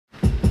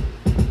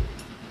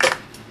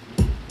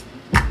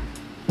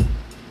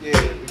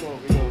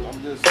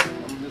just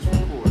record. I'm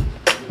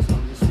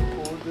just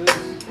record this.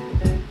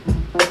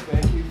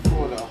 Thank you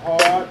for the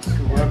hearts,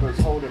 whoever's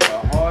holding the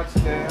hearts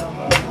down.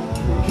 I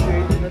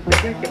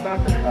appreciate it. I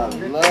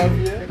love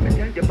you. We're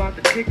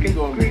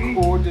going to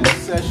record this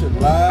session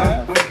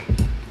live. Record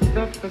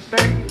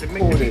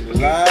it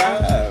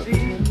live.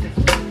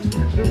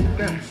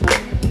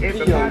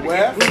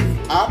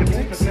 PoF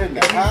Optics in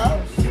the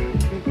house.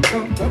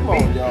 Come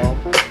on, y'all.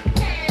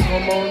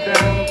 Come on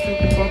down to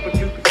the bumper,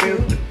 you can feel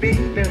the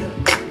beat there.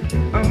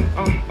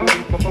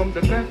 From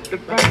the left to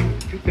right,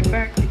 to the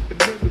back, to the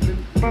middle, and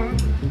the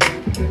front.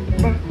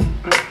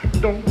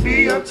 Don't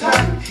be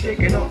uptight, shake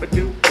it off and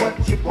do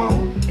what you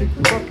want. Do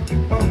what you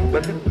want,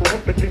 but then go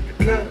up into the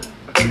club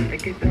and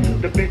get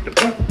the bit of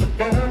bump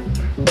down.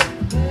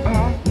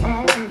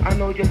 I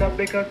know you love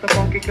because I'm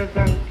funky, cause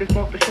I just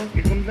want to show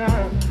you some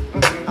love.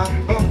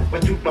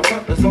 But you my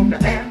brothers on the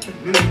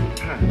avenue.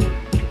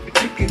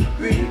 You can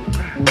breathe.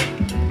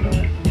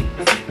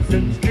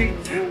 In the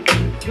streets,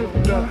 you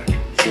love.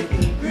 You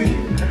can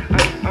breathe.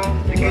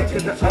 To get to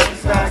the other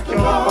side,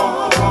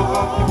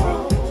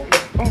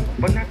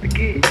 but not the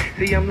kid.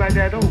 See, I'm like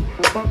that old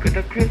bucket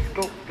of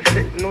Crisco,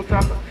 sitting on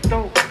top of the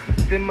stove.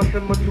 Simmer,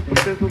 super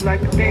sizzle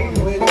like a thing.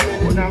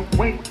 Now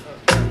wait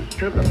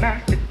till the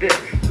master dip.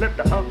 Let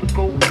the others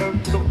go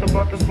first, so the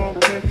brothers won't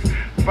miss.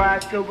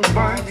 Fried till we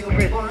burn and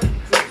crisp.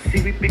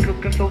 See, we be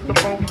cooking, so the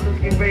bones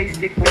get raised,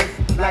 stick this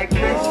like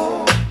this.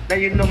 Now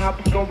you know how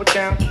it's going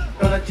down.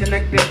 Don't let your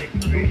neck dip.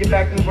 Move your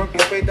back and work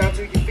your way down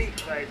to your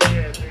feet. Right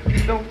there, baby.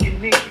 You're so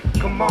unique.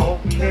 Come on,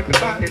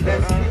 everybody,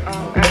 let's I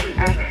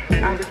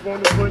just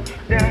wanna put you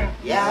down.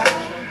 Yeah.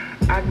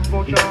 I just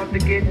want y'all to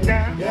get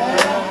down.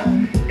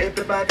 Yeah.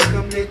 Everybody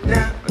come get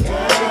down.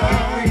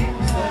 Yeah.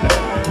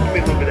 Let me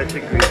look at that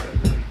shit creep.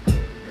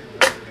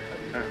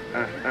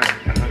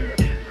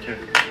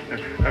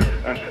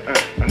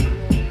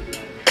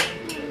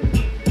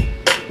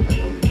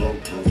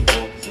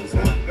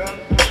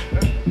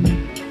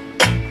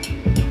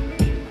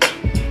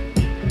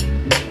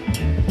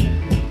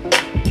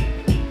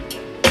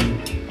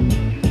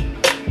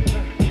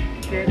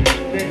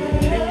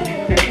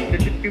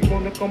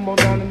 Come on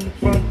down in the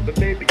front, but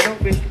baby, no,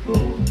 it's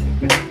cool.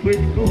 It's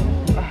cool.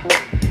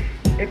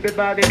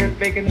 Everybody that's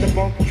making the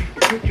bump,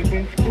 put you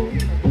in school.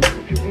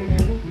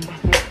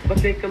 But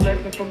take a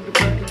lesson from the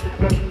blessings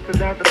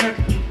without the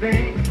passion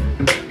things.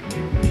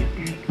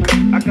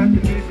 I got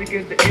the music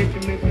and the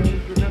instruments, and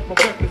this is my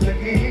weapons in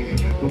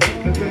hand.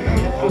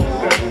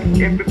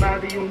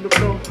 Everybody on the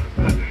floor,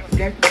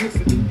 got to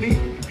listen to me.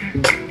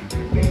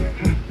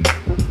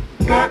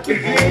 Clap your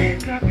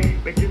hands,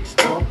 make it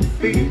stop the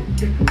beat.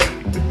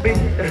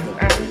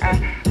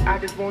 I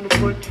just wanna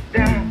put you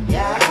down.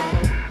 Yeah.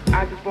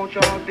 I just want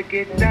y'all to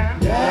get down.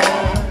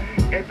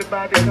 Yeah.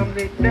 Everybody come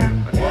lay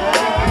down.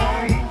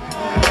 Yeah.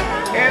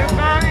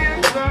 Everybody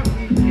is on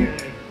me.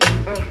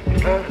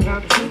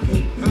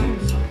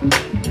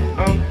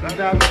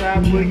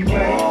 Outside where you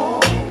play.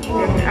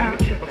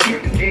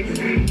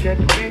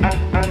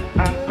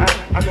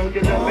 I know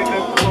you love me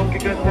cause you won't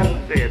get us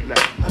say it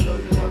loud.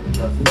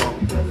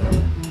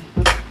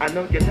 I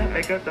know you love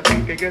me cause I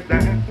think it gets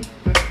down.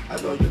 I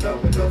know you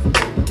love me cause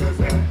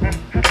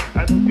I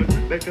know you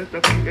love me cause I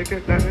think it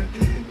gets down.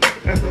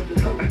 I know you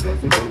love me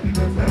cause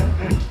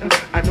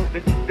I know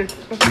that this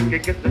fucking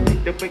gets the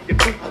way you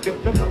think you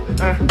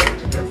love. I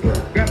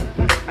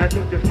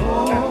know you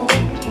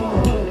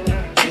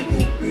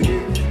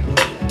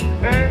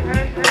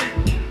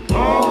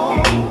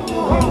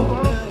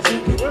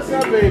what's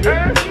up, baby?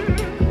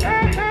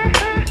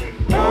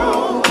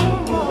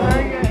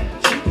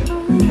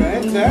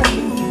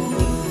 Fantastic.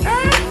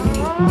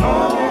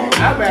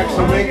 I'm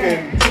actually making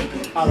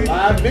a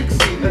live mix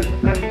CD.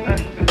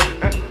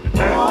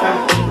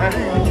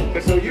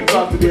 So you're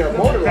about to be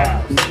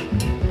immortalized.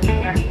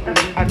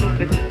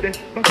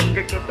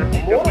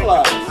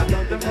 Immortalized.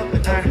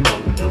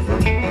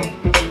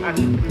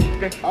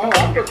 Oh,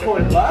 I'm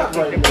recording live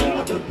right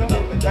now.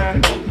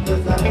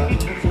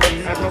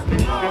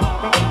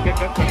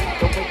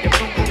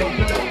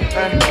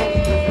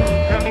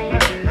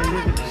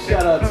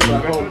 Shout out to my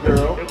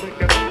homegirl.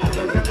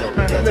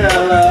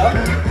 Nella.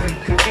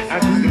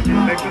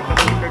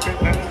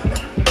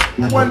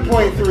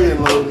 1.3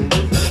 and loading.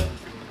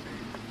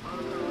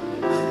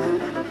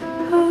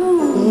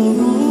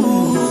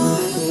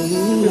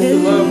 It's the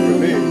love for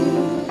me.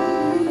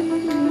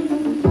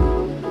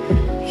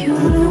 You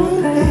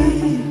know,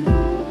 babe,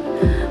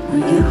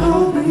 when you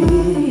hold me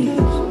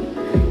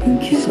and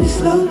kiss me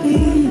slowly,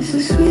 it's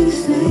the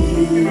sweetest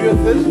thing. You a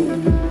thistle?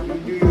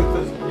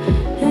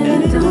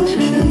 And it don't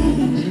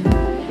change.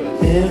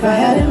 If I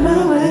had it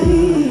my way,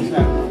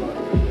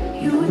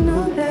 you would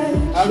know that.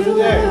 How's your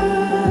day?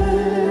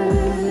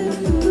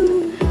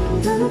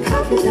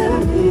 Coffee that I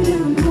need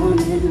in the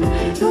morning.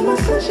 You're my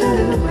sunshine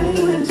in the rain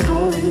when it's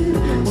pouring.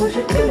 Won't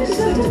you give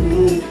yourself to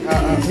me?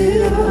 Is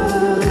it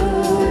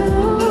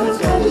all? I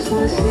just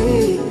wanna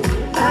see.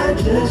 I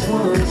just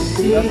wanna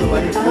see how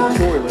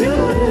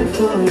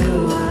beautiful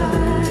you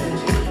are.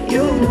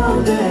 You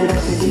know that I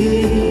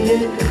see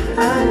it. I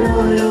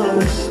know you're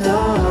a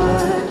star.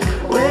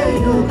 Where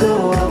you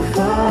go, I'll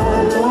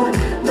follow,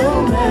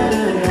 no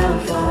matter how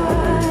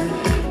far.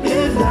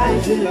 If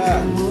life is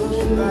a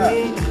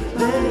movie,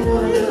 then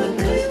you're the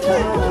best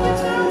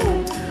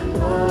part.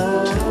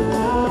 Oh,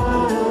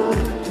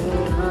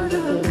 you're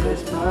the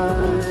best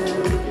part.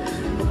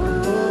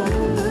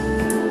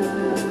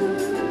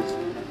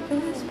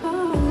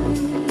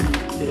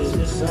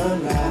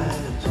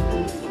 Sunrise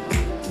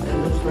and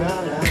those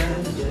brown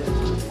eyes, yes.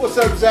 What's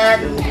up, Zach?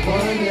 One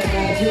that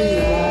has you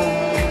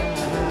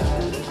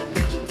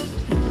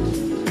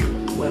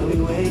when we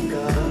wake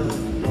up,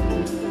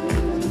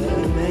 when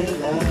we make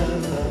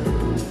love,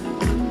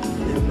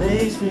 it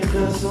makes me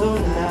feel so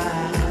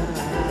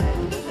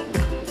nice.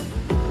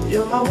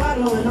 You're my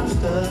water when I'm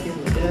stuck in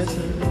the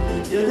desert.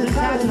 You're the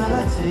tide all I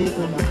take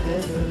when my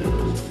head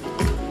hurts.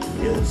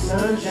 You're the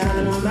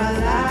sunshine on my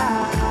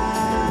life.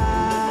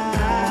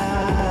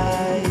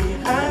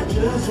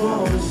 Just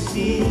wanna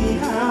see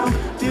how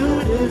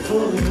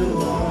beautiful you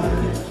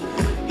are.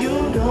 You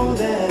know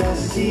that I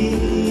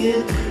see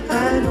it.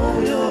 I know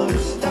you're a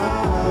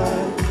star.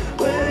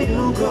 Where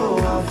you go,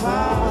 I'll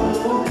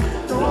follow,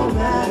 no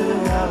matter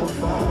how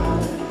far.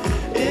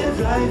 If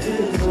life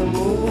is a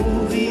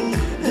movie,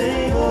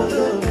 then you're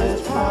the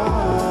best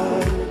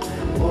part.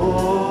 Oh,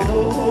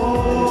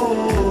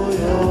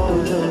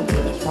 you're the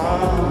best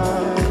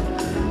part.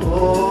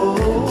 Oh.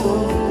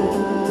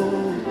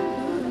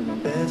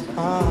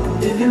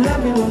 If you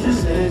love me, won't you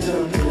say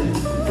something?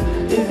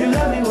 If you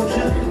love me, won't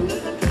you?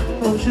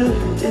 Won't you?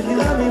 If you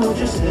love me, won't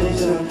you say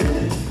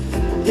something?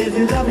 If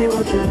you love me,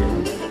 won't you?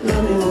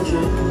 Love me, won't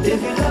you?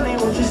 If you love me,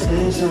 won't you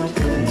say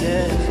something?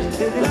 Yes.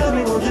 If you love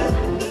me, won't you?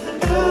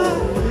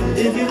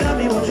 If you love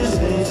me, won't you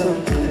say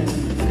something?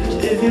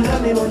 If you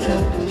love me, won't you?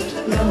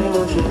 Love me,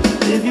 won't you?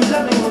 If you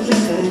love me, won't you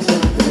say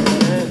something?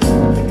 Yes.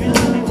 If you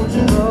love me, won't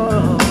you?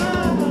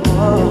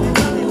 If you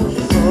love me, won't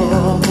you say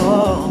something?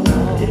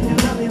 If you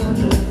love me, won't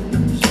you?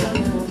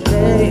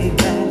 Lay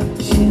back,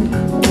 chin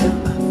with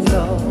my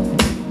flow.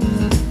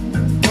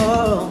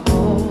 Oh,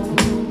 oh,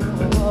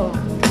 oh,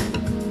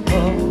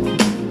 oh.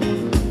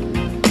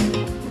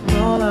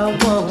 All I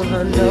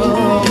wanna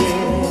know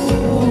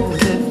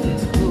is if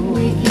it's cool.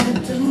 We can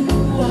do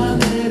a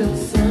little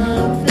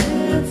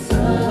something,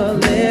 something. A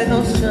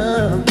little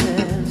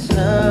something,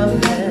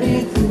 something. Let me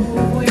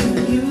groove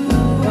with you,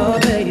 oh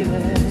baby.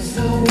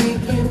 So we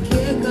can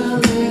kick a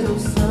little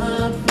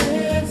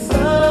something,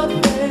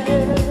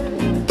 something.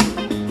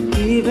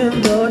 Even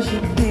though she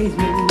pays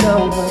me no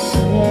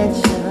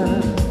attention,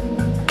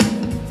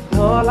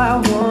 all I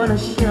wanna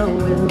show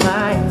is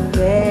my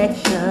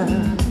affection.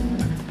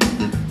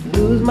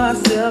 Lose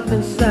myself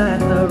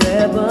inside her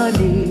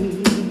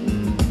ebony,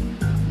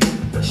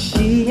 but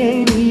she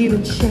ain't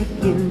even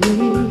checking me.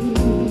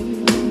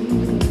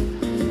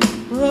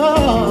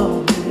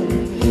 Oh,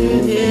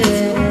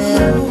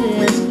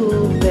 yeah, it's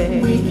cool, baby.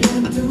 We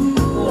can do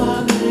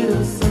a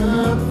little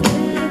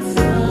something,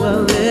 something. A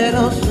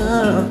little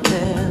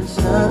something,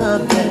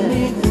 something. Let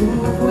me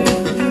groove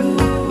with you,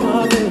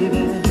 oh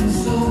baby.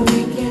 So we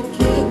can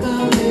kick a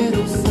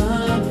little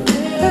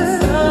something,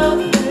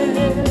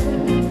 something.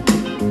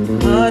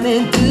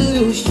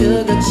 Honeydew,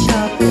 sugar,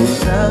 chocolate,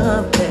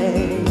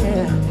 something,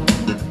 yeah.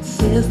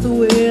 Since the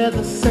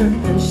weather,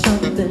 something,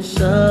 something,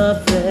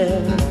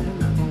 something.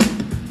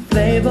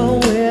 Flavor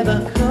with a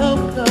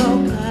cocoa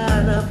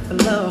kind of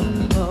flow.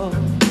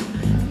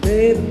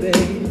 Baby,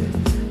 baby,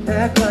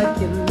 act like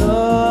you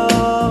know.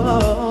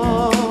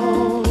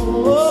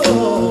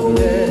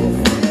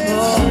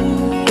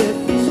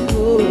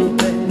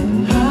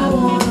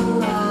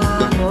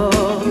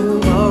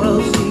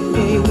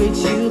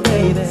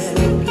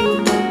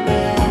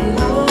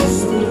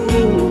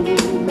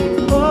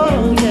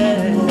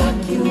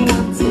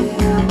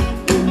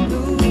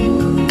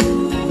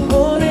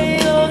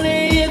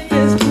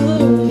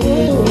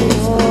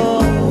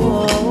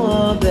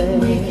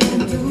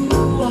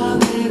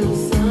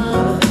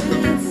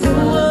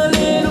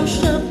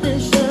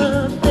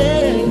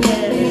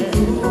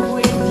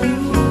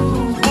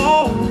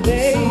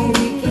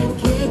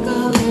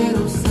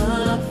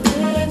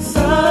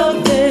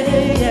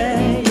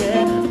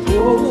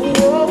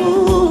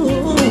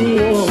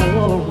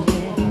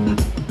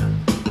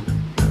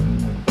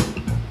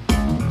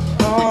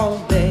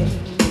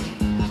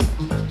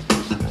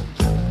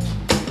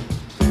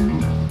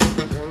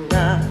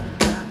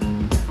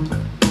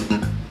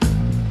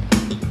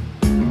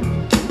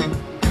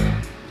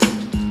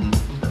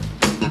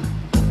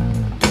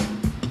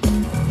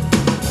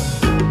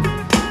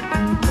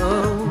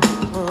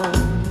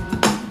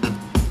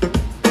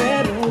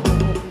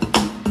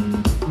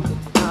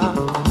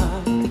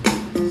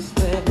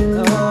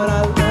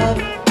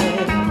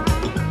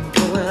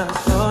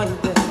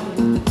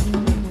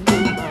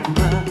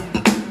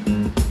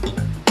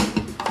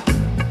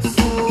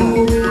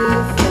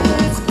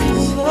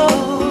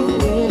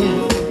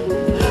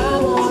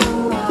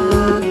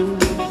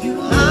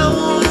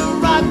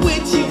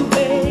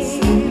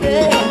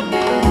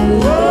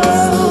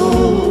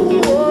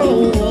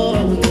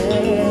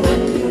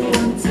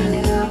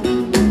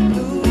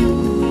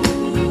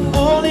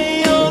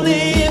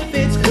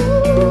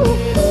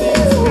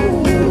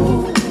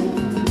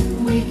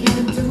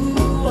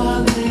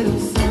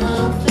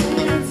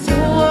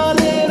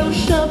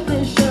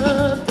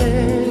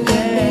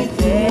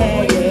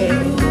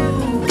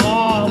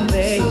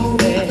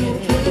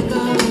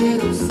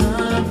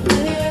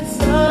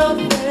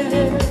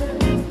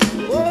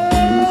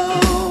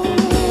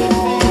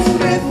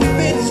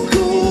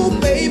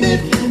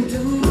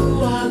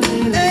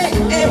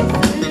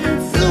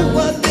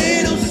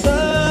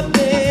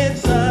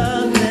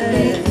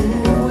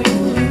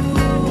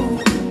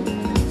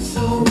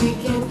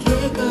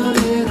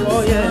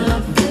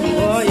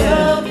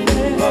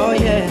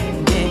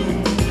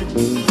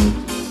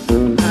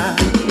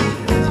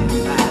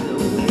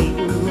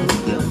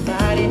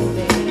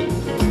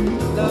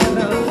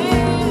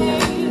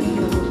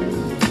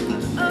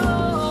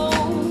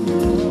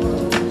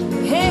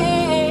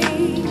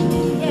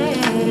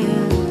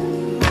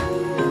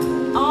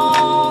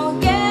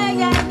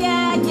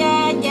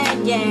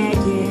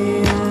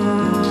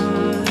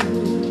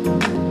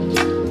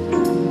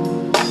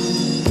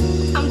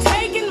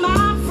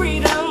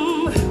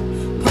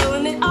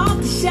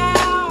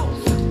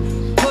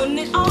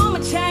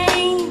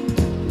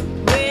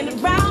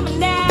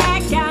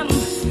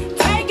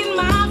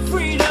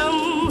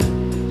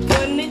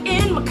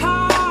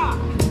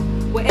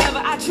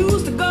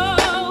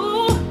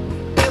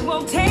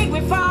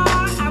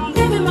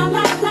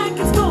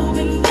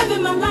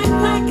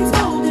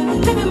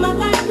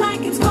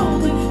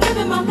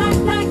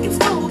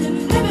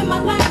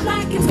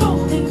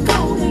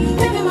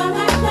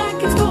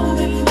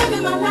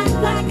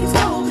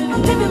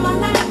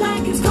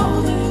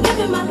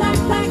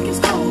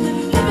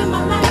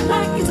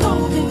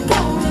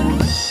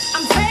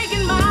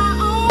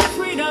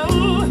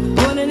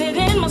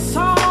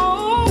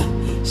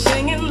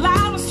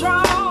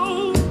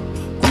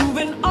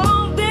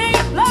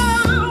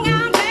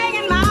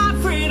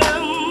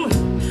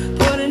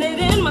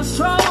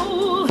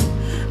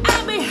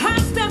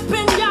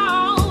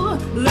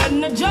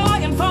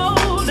 joy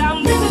unfold.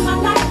 I'm living my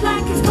life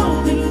like it's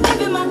golden.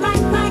 Living my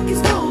life like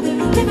it's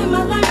golden. Living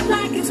my life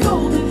like it's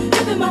golden.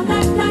 Living my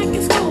life like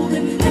it's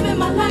golden. Living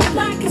my life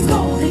like it's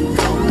golden.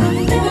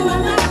 Golden. Living my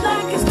life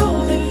like it's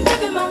golden.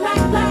 Living my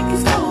life like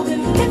it's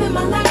golden. Living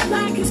my life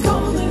like it's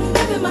golden.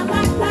 Living my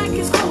life like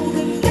it's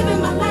golden.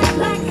 Living my life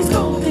like it's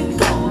golden.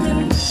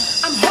 Golden.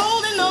 I'm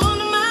holding on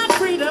to my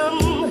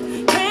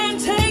freedom. Can't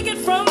take it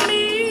from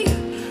me.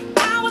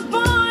 I was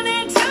born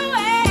into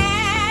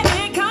it.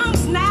 It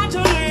comes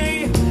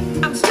naturally.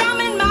 I'm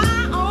strumming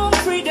my own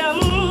freedom.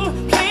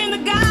 Playing the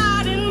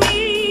God in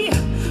me.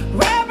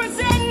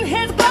 Representing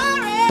His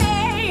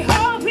glory.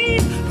 Hope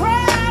He's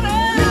proud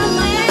of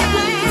me.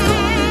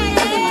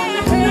 Living my life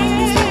like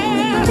it's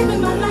golden.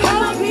 Living my life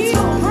like it's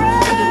golden.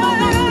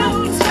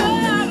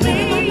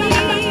 Living my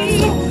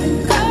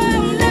life like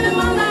it's golden. Living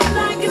my life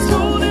like it's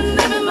golden.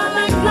 Living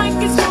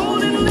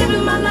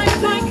my life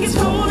like it's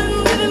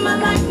golden. Living my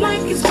life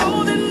like it's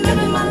golden.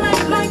 Living my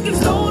life like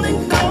it's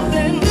golden.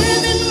 Golden.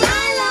 Living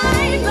my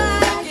life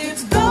like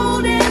it's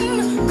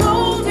golden.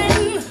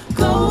 Golden.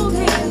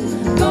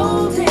 Golden.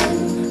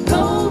 Golden.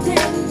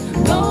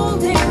 Golden.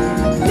 Golden.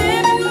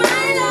 Living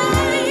my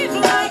life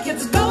like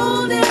it's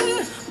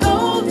golden.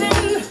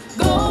 Golden.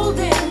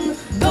 Golden.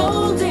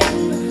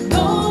 Golden.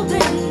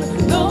 Golden.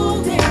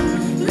 Golden.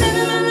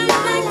 Living my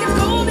life like it's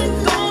golden.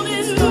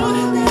 Golden.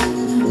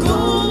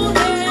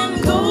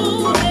 Golden. Golden.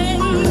 Golden.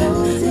 Living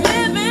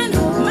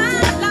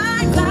my life like it's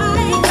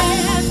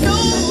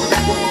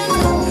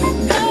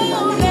golden.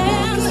 Golden.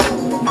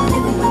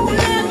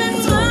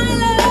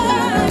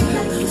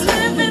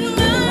 Living my life. Living my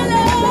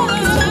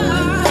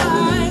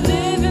life.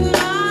 Living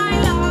my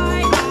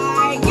life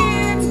like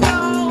it's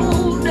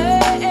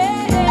golden.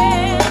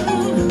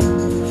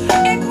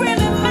 It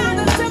really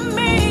matters to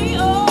me.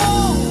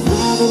 Oh.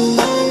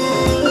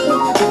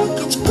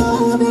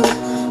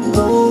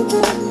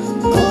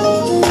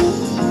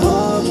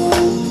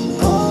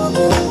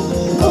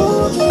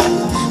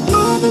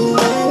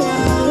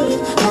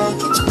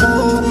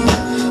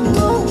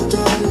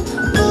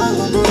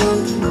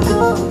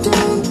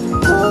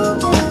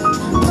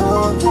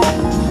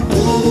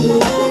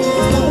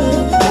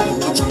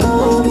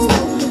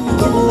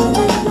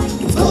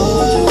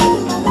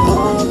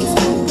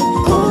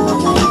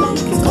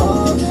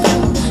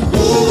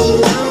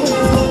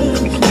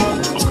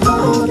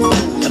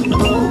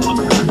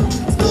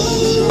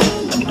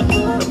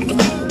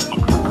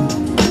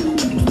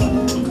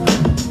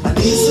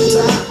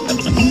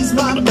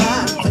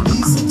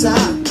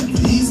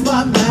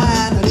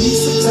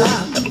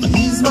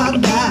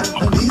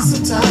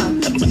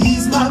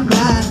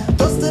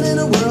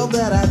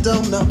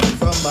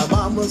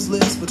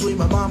 Lips between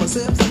my mama's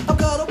hips. I'm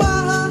caught by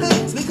her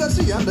hands because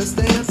she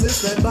understands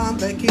it's that bond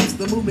that keeps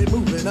the movement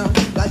moving on.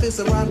 Life is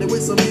surrounded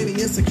with so many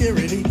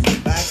insecurity.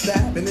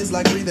 Backstabbing is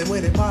like breathing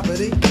winning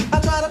poverty. I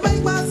try to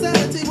make my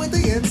sanity with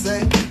the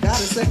insane. God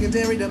is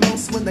secondary to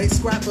most when they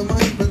scrap for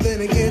money, but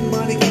then again,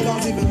 money can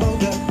cause even more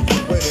death.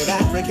 When an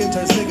African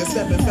turns nigga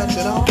stepping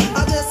fetching on,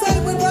 I just say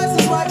when price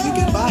is right, you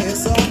can buy it.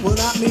 So, well,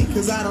 not me,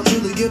 cause I don't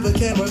really give a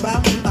care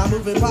about. I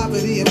move in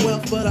poverty and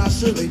wealth, but I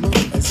surely move.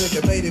 And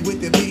syncopated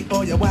with your beat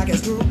or your whack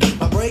ass groove.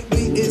 My break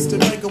beat is to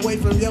break away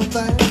from your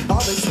thing.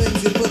 All these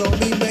things you put on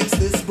me makes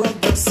this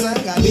broken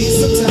sing. I need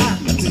some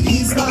time to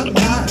ease my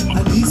mind.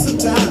 I need some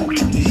time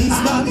to ease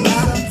my mind. I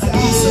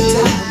need some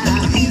time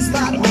to ease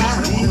my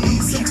mind. I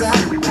need some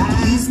time to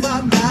ease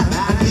my mind.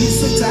 I need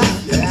some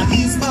time to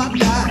ease my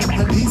mind. I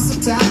need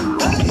some time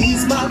to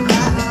ease my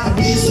mind. I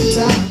need some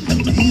time to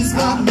ease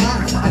my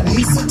mind. I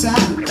need some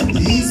time to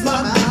ease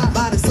my mind.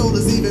 Body soul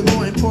is even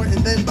more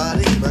important than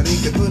body. Money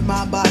can put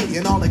my body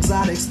in all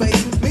exotic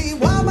spaces.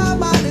 Meanwhile, my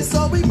mind is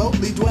so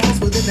remotely dwells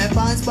within that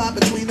fine spot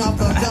between all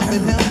fucked up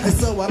and hell. And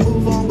so I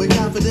move on with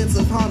confidence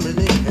of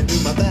harmony and do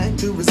my thing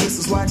to resist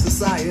this whack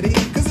society.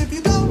 Cause if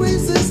you don't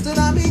resist it,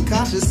 I mean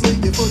consciously,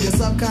 you pull your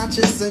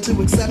subconscious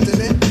into accepting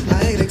it.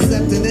 I ain't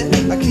accepting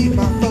it. I keep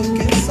my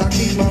focus. I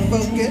keep my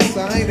focus.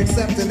 I ain't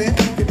accepting it.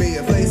 Give me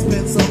a face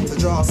pencil to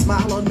draw a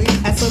smile on me.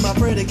 Answer my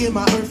prayer to give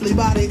my earthly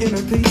body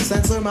inner peace.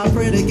 Answer my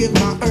prayer to give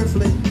my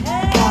earthly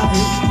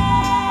body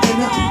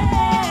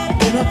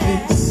inner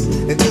peace.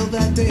 Until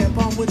that day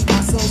upon which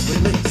my soul's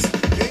released.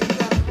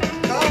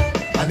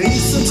 I need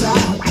some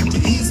time to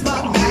ease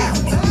my mind. I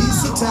need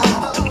some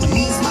time to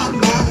ease my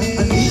mind.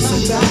 I need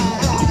some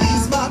time to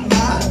ease my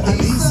mind. I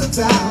need some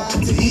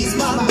time to ease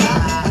my mind. I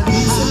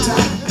need some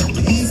time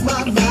to ease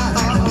my mind. I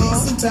need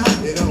some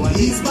time, you know, I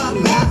ease my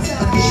mind. I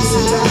need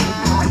some time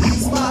to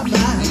ease my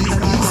mind. I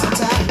need some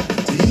time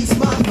to ease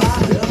my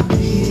mind. I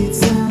need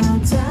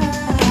some time.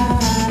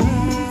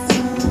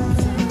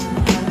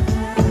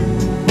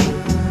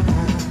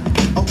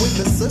 Oh, when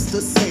the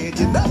sister said,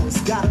 you know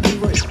it's gotta be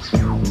real.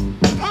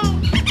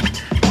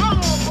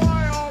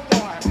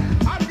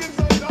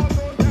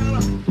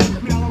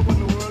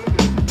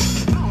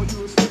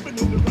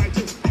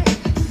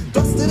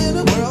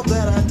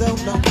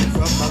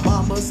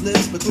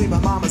 Lips between my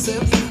mama's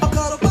hips. I'm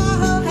caught up by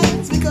her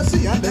hands because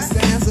she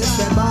understands it's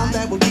that bond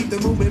that will keep the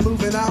movement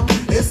moving on.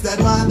 It's that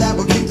bond that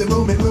will keep the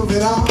movement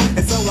moving on.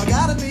 And so I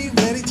gotta be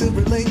ready.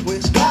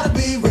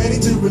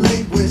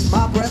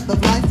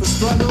 of life a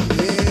struggle,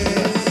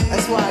 yeah.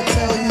 That's why I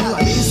tell you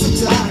I need some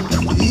time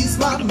to ease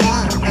my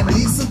mind. I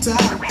need some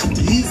time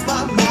to ease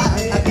my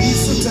mind. I need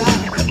some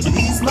time to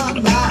ease my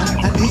mind.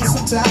 I need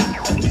some time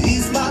to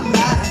ease my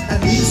mind. I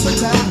need some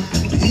time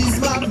to ease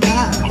my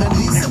mind. I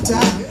need some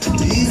time to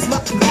ease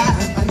my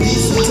mind. I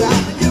need some time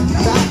to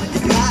ease my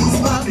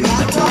mind.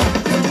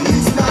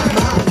 Ease my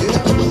mind,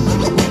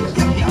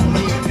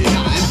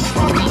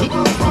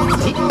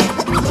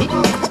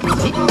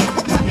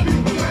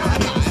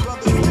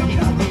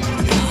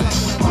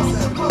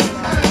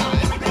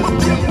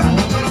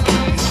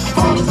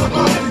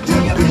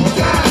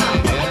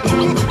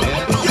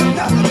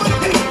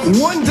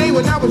 One day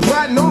when I was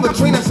riding on the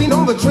train, I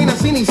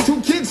seen these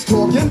two kids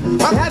talking.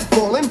 My hat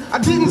falling. I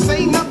didn't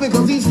say nothing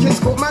cause these kids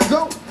caught my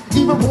goat.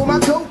 Even wore my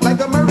coat like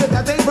a murder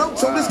that they wrote.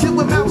 So this kid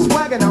went out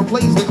swagging out,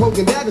 plays the cloak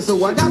and dagger.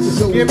 So I got to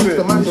show you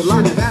the macho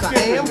line that I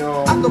am.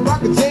 I can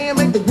rock a jam,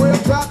 make the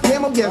world drop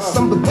camel. Yes,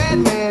 I'm the bad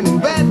man,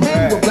 and bad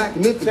men were black.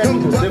 And if it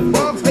comes to drop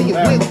bombs, stay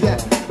with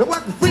that. Now I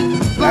can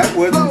freak, flow,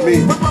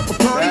 rip up a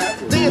party,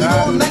 dance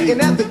all night,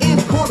 and at the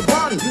end, call the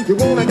party. You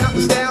wanna got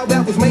the style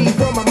that was made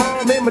for my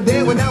mom and my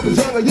dad when I was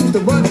young. I used to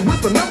run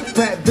with a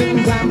notepad.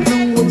 Things I'm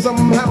doing, and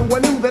somehow I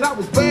knew that I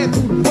was bad to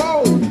the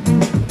bone.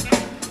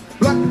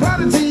 Like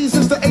prodigy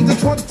since the age of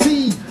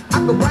 20. I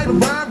could write a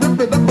rhyme, rip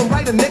it up and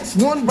write the next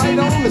one right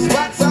on the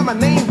spot. Sign my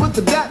name with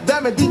the dot,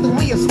 damn it, either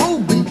me a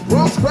smooth beat.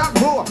 Raw, scrap,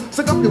 raw,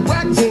 suck up your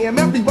whack jam,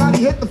 everybody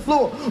hit the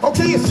floor.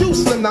 Okay, it's you,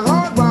 Slim, the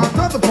hard rock,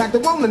 other pack, the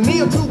one to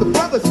kneel to the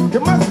brothers.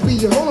 You must be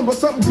holding but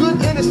something good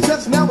in his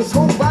chest, now his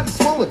whole body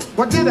swollen.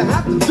 Why did I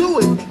have to do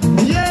it?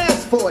 He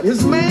asked for it,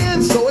 his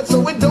man saw it,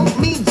 so it don't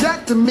mean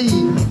jack to me.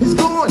 He's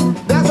gone,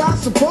 that's how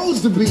it's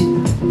supposed to be.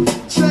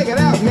 Check it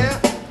out now.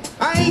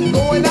 I ain't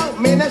going out,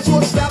 man, that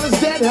short style is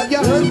dead. Have you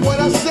heard what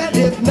I said?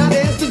 If not,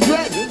 it's the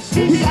dread.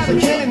 He got a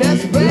cannon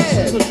that's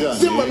bad,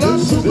 similar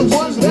to the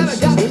ones that I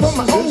got from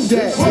my old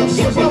dad.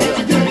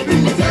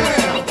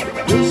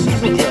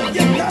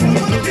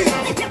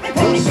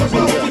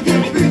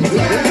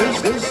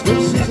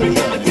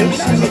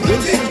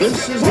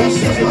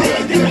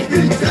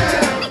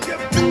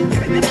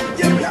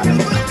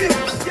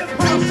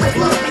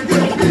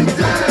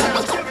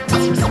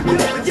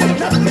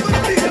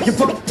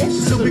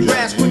 Silver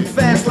grass quick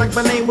fast like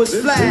my name was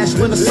Flash.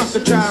 When a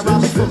sucker tried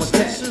robbed me from a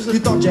cat. You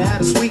thought you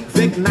had a sweet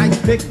Vic, nice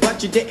pick,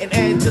 but you didn't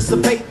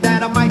anticipate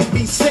that I might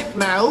be sick.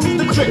 Now who's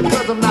the trick?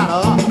 Cause I'm not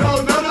a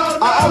no.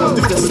 I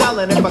always do the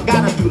selling if I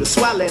gotta do the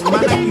swelling. My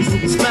Nikes will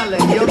be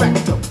smelling your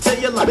rectum till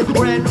you like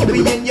brand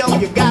new and yo,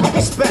 you gotta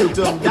respect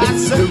them.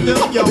 Dissect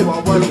them, yo, I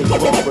want to go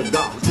for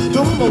dogs.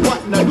 Do them or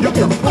what now? You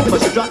can pull my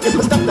strut if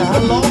I step the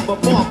hell off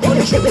before I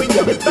punch you in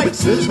your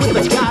face with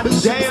a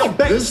goddamn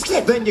bass.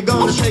 Then you're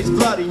gonna taste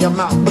blood in your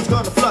mouth. It's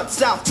gonna flood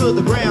south to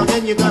the ground,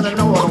 then you're gonna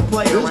know I don't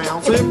play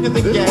around. So if you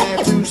think you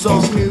had two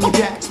sauce new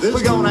jacks,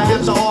 we're gonna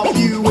have to off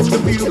you with the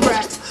few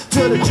cracks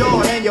to the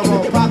jaw, and you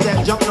won't pop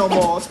that junk no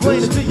more.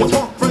 Explain it to your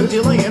punk friends,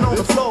 you're laying on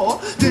the floor.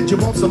 Did you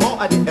want some more?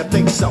 I didn't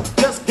think so.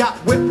 Just got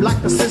whipped like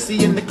a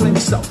sissy in the clink,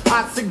 so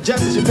I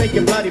suggest you take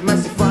your bloody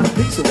messy front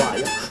piece of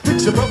wire.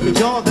 Fix your broken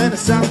jaw, then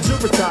it's time to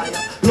retire.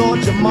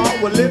 Lord Jamal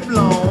will live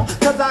long,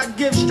 cause I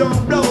give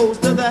strong blows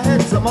to the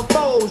heads of my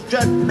foes.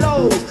 Dread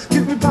blows,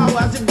 give me power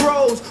as it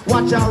grows.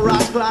 Watch out,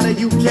 rock slider,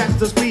 you catch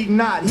the speed,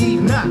 not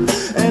heed not.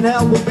 And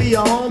hell will be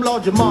your home,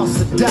 Lord Jamal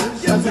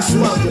Sadat, as we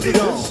swell your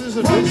dome. This is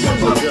a journey.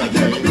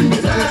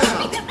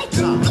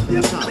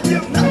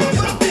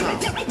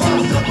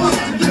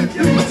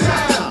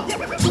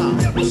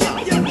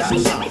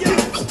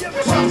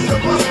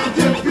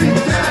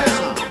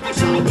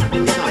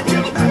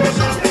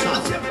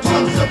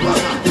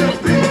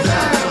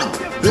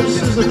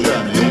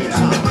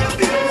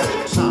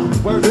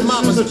 Word to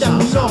mama,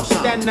 stepping off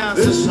that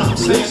nonsense.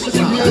 This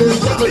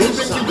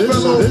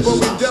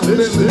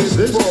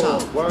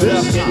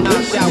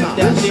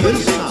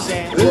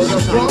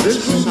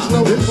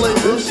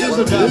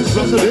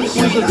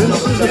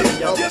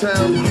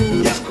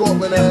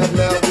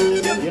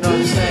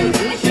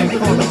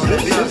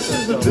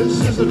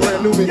is a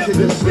brand new kid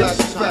that's black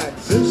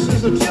facts. This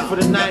is a town for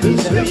the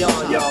 90s and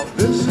beyond, y'all.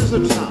 This is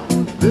a town.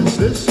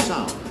 This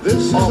town. This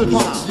is a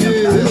town.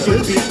 This is a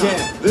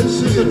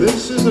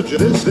this is a town.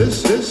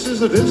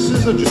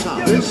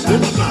 This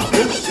town.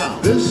 This town. This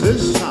town.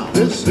 This town.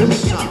 This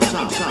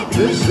town.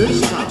 This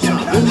is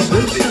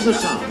a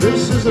town.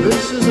 This is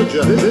a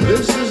journey.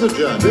 This is a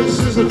journey. This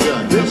is a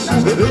journey. This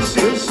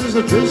is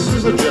a journey. This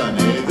is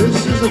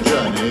a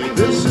journey.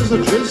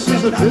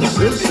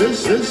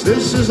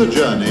 This is a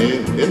journey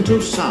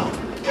into sound.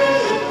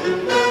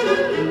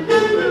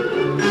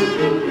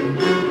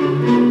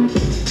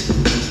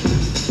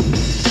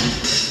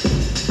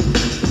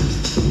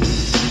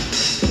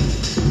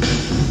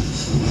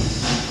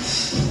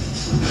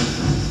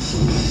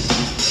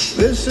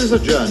 This is a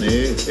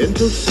journey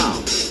into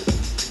sound.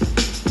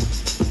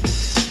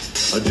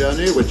 A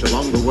journey which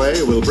along the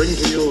way will bring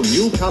to you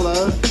new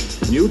color,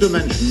 new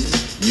dimension,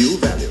 new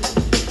value.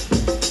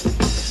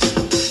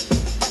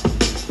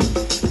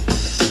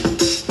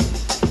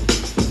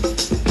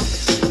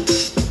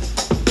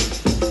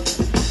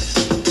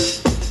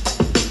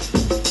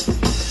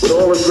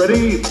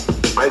 ready,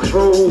 I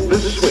throw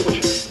this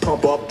switch.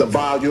 Pump up the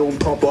volume,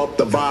 pump up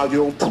the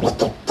volume. Pump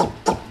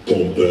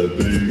that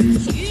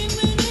bass.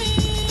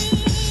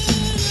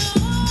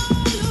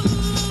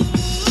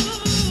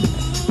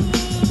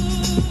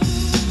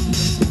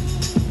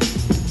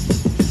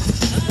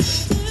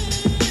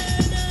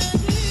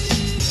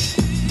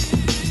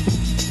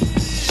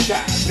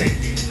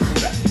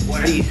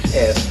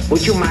 Please,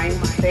 would you mind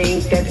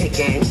saying that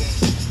again?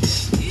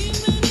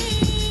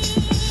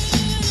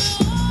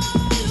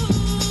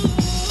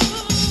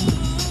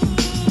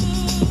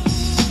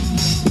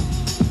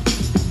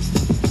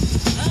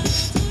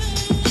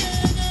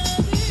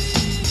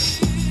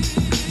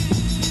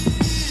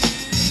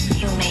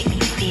 You make me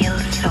feel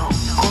so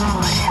good.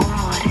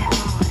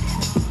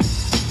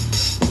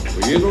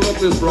 We interrupt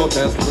this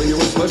broadcast to bring you a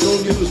special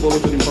news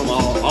bulletin from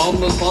our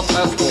on-the-spot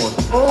passport.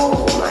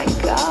 Oh my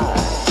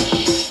gosh.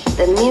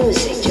 The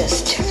music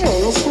just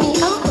turns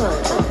me on.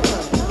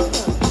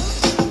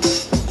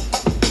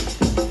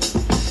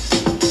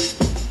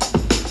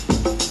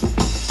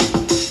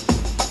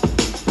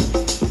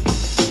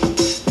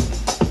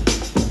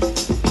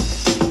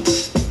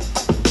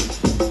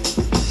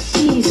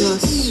 These are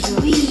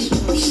sweet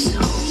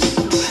souls.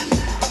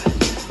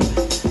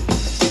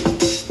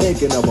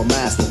 Thinking of a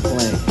master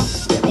plan.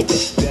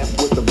 Death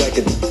with the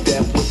record,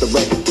 death with the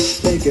record.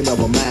 Thinking of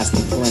a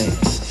master plan.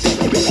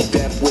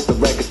 Death with the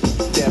record,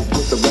 death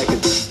with the record.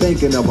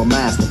 Thinking of a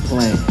master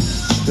plan.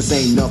 This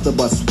ain't nothing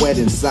but sweat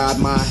inside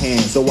my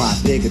hands. So I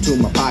dig into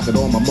my pocket,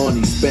 all my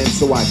money spent.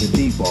 So I get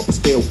deeper, but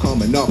still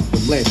coming up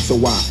with lint. So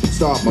I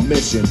start my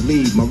mission,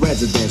 leave my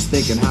residence,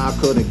 thinking how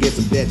could I get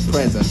some dead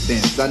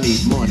presidents. I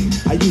need money.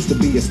 I used to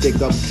be a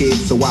stick-up kid,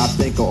 so I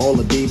think of all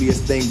the devious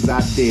things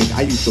I did.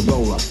 I used to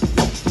roll up,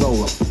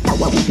 roll up,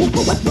 roll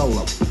up, roll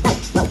up.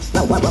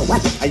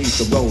 I used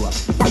to roll up,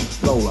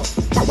 roll up,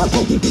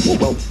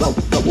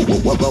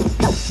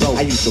 roll.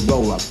 I used to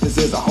roll up. This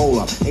is a hole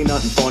up. Ain't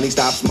nothing funny.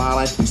 Stop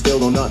smiling. You still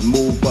don't nothing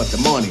move but the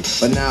money.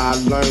 But now I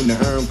learn to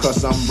earn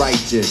 'cause I'm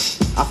righteous.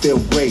 I feel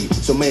great,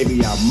 so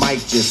maybe I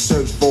might just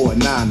search for a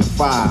 9 to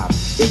 5.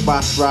 If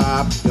I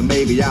strive, then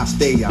maybe I'll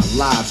stay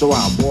alive. So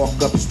I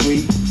walk up the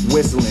street,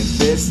 whistling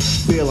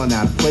this, feeling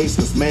out of place,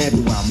 'cause man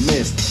do I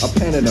miss a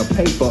pen and a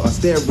paper, a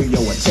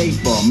stereo, a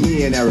taper.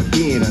 Me and Eric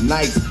being a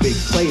nice big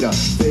plate of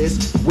fish,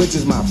 which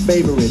is my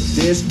favorite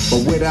dish.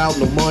 But without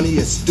no money,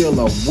 it's still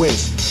a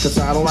wish. 'Cause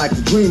I don't like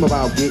to dream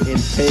about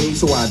getting paid.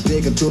 So I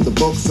dig into the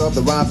books of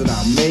the rhymes that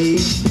I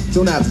made.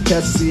 So now to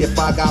test to see if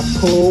I got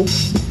pulled.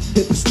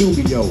 Hit the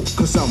studio,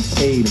 'cause I'm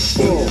paid in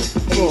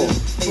full.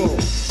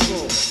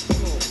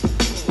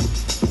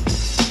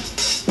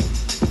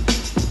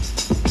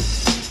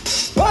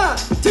 1,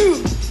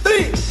 2,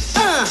 3,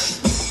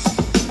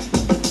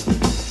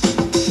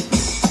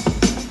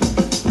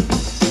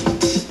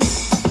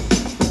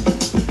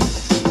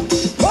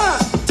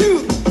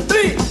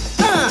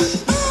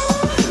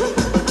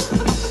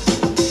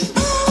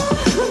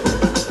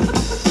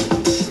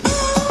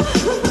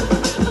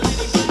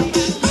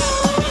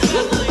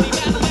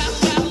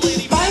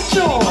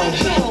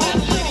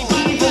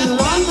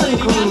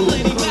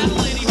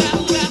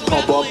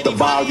 Pump up the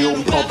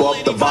volume, pump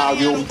up the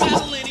volume.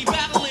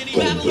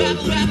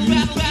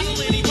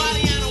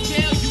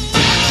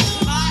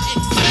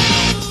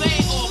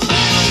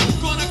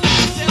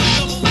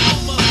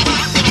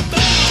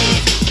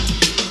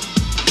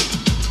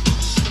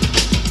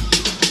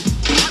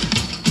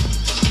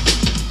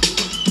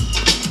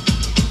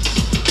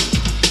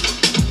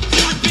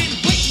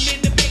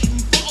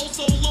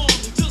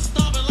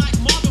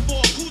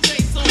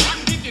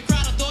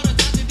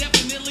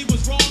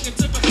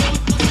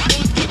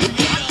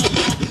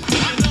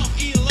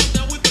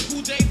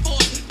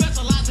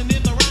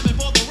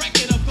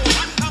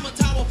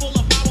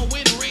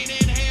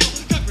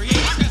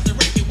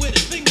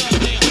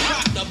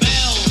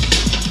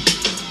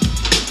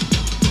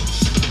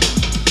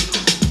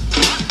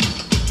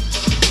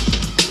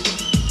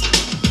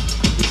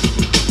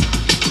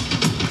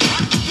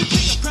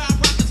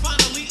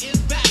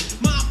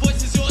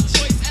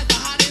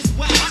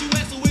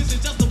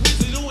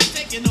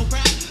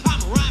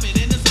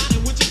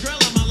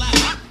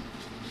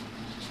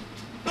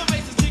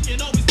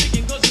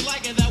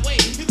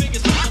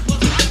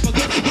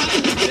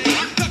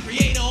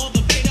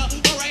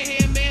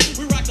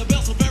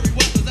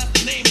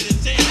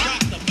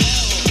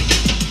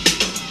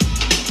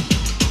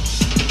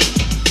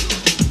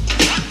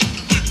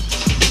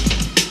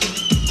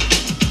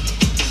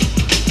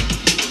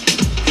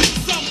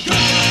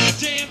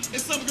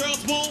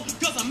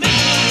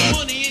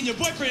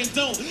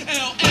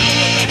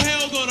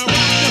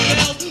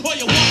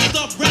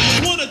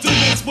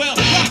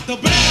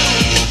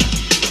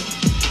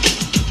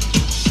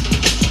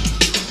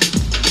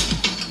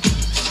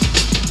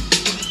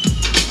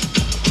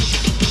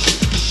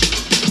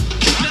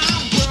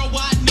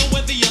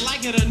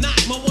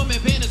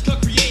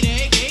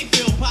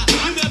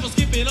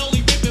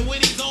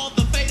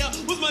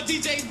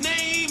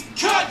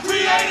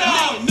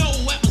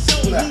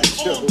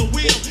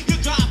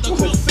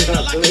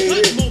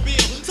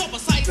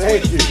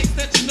 Thank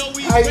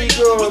you. How you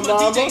doing,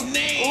 mama?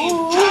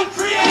 Ooh.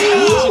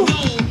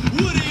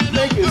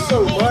 Thank you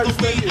so much.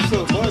 Thank you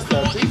so much. I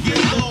appreciate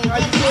it. How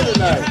you doing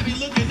tonight?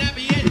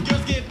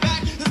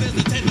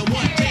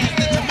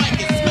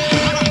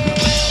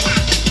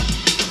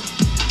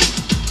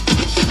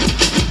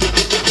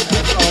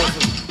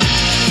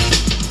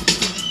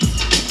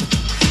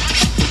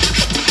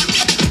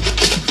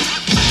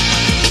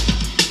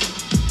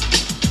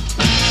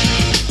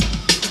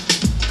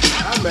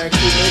 I'm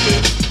actually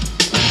making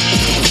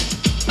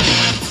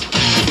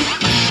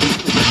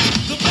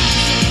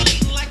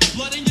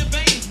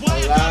a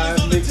live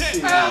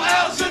mixing.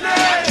 Cheers.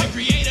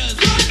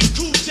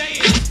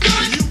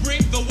 Are you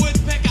drinking?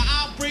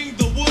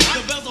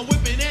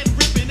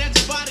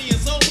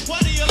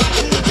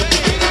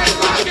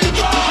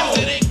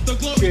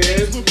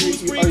 Cheers to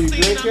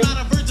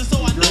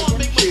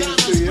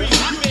you.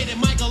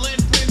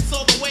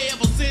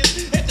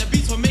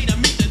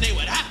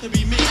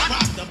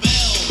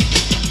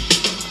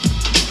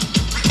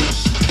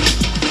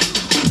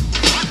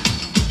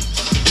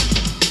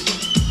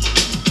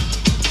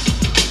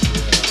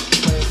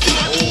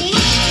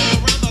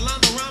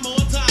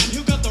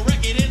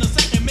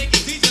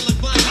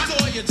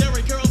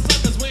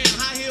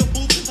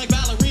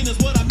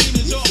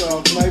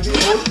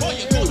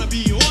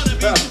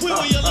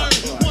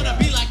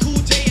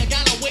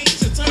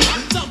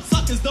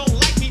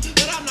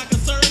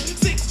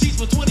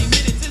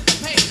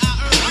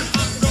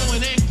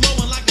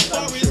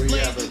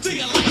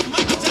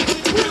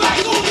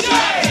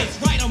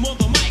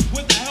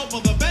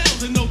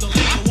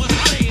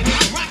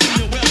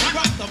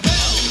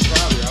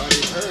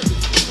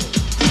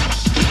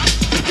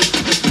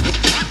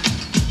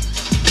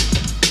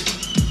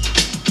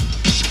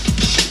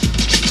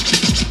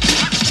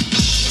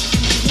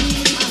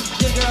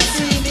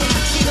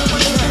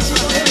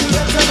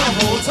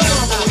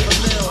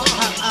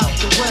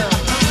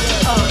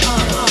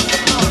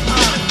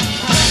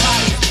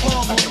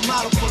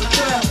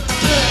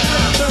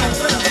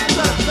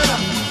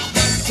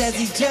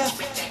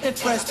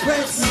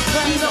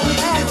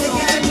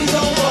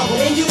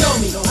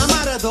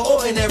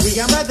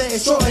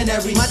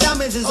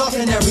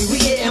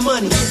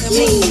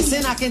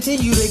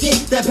 Continue to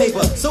get that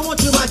paper, so won't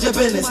you mind your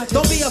business?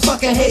 Don't be a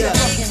fucking hater.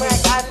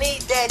 I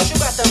need that, you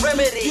got the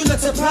remedy. You look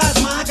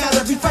surprised, man, I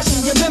gotta refresh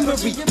in your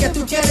memory. Get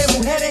to get it,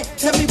 mujer,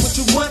 tell me what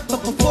you want,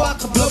 but before I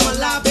can blow my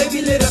live,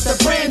 baby, lit up the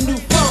brand new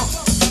funk.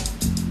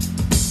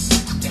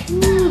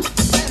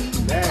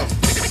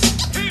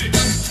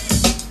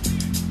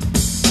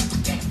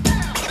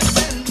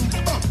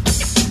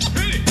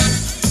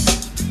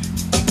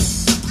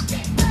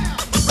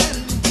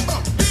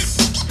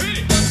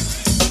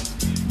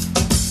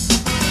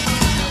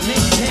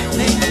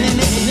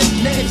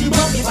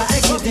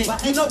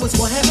 You know what's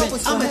gonna happen.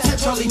 I'ma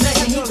touch Charlie Mack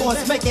and he gonna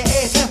smack your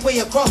ass halfway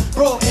across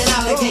Broad and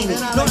Allegheny.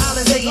 No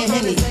Alizé and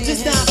Henny.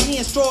 Just down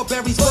peeing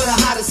strawberries for the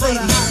hottest lady.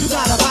 You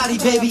got a body,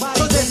 baby.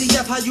 So Jazzy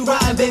Jeff, how you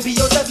riding, baby?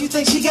 Yo, Jeff, you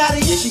think she got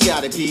it? Yeah, she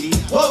got it, Petey.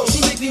 Whoa,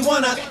 she make me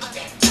wanna.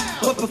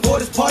 But before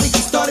this party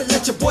gets started,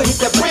 let your boy hit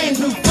that brand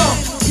new funk.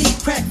 Deep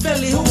crack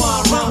Philly, who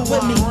wanna run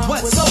with me?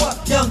 What, so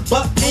up, young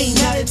buck, ain't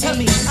had it to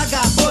me. I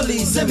got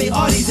bullies,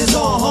 semi-arties, it's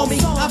on,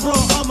 homie. I brought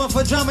armor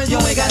for drama, you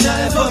ain't got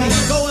nothing for me.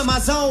 Go in my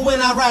zone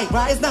when I write.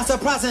 It's not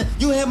surprising,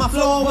 you hear my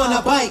flow when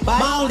I bite. My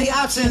only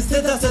option,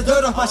 still dust the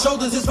dirt off my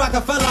shoulders, is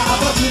Rockefeller. I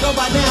thought you know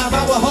by now,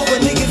 I would hope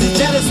when niggas is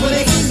jealous when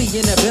they see me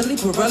in a Bentley,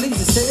 Pirellis,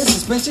 is sitting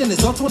suspension,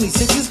 it's all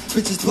 26s.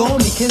 Bitches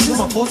blowing me kisses,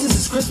 my pulses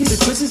is crispy, the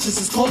Christmas,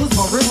 just as cold as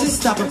my wrists.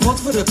 Stopping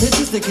folks for the bitches.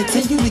 They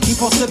continue to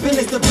keep on sipping.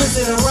 It's the prince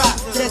of the rock.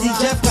 Jazzy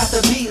Jeff got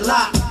the beat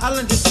locked. I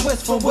learned this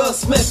twist from Will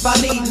Smith. I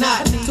need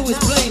not to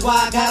explain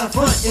why I got a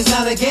front. It's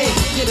not a game.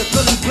 Get a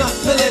Philly blunt,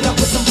 fill it up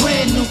with some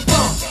brand new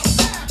funk.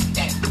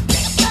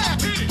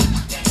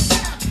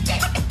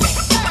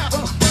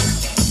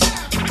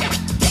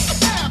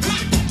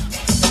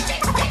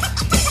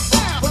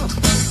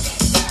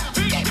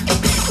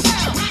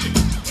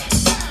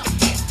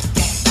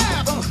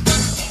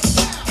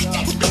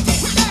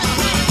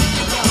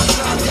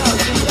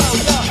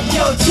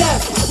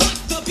 Jeff,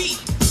 the beat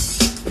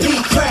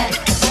crack.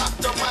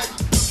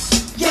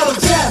 Yo,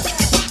 Jeff,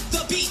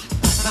 the beat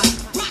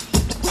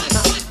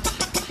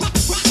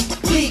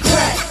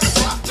crack.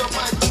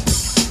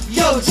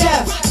 Yo,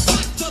 Jeff,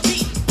 the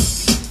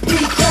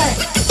beat crack.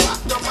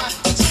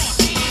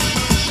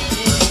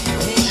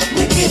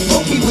 Nigga,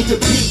 funky with the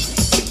beat.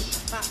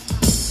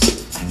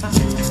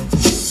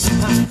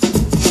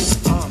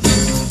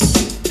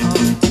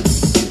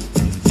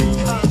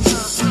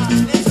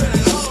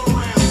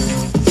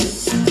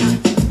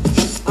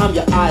 I'm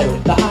your idol,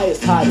 the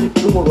highest title,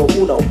 numero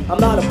uno. I'm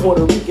not a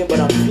Puerto Rican, but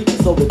I'm speaking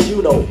so that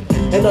you know.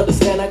 And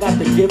understand I got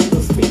the gift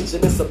of speech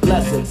and it's a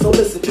blessing. So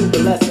listen to the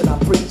lesson I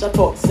preach. I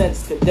talk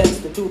sense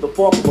condensed into the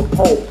form of a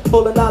poem.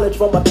 Full of knowledge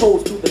from my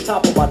toes to the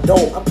top of my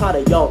dome. I'm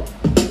kinda young,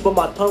 but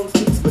my tongue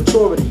speaks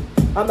maturity.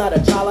 I'm not a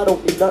child, I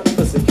don't need nothing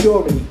for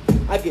security.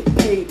 I get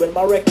paid when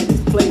my record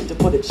is played, to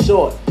put it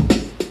short.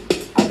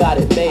 I got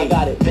it made, I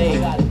got it made,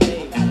 I got it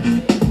made.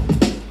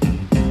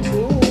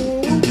 Ooh,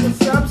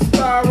 what's up,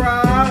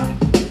 Spara?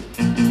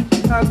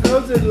 How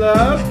goes it,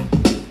 love?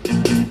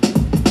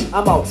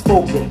 I'm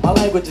outspoken. My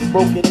language is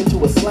broken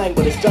into a slang,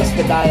 but it's just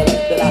the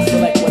dialect that I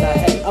select when I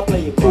hang. I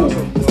play it cool.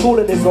 The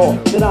schooling is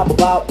on. Then I'm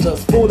about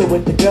just fooling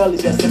with the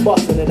girlies, yes, and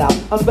busting it out.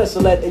 I'm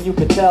special ed, and you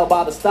can tell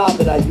by the style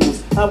that I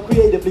use. I'm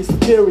creatively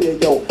superior,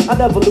 yo. I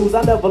never lose,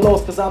 I never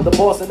lost, cause I'm the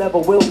boss and never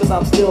will, cause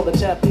I'm still the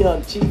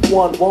champion. Chief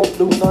one won't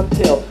lose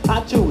until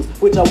I choose,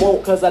 which I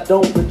won't, cause I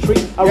don't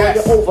retreat. I run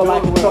you over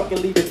like a truck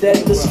and leave you dead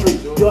in the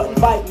street. You're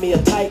inviting me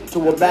a type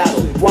to a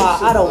battle. Why?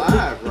 I don't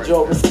need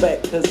your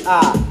respect, cause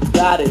I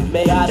got it,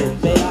 made it.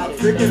 I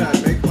figured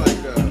I'd make like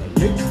a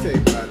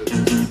mixtape out of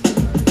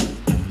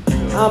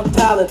this. I'm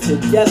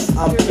talented, yes,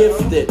 I'm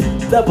gifted.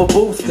 Never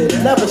boosted,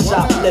 never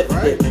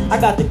shoplifted. I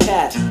got the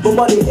cash, but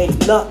money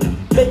ain't nothing.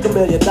 Make $1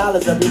 million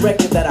every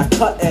record that I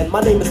cut, and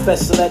my name is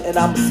Special Ed, and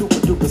I'm a super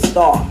duper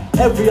star.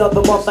 Every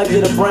other month I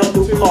get a brand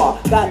new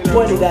car. Got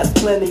 20, that's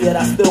plenty, yet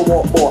I still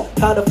want more.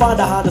 Kinda find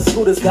a Honda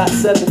Scooter's got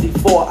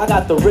 74. I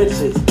got the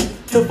riches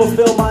to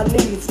fulfill my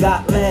needs.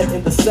 Got land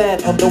in the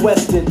sand of the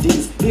West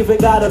Indies. Even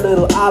got a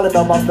little island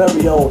of my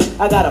very own.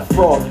 I got a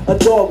frog, a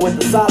dog with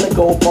a solid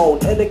gold bone.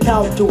 An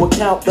account to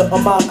account the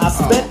amount I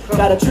spent.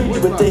 Gotta treat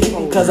you with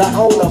Tahiti cause I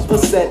own a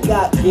percent.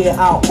 Got gear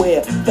out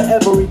where for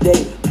every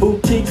day.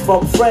 Boutiques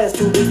from France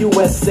to the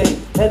USA.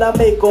 And I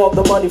make all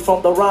the money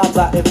from the rhymes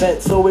I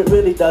invent. So it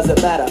really doesn't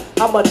matter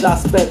how much I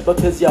spent,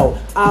 because yo,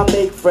 I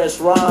make fresh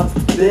rhymes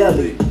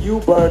daily.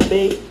 You burn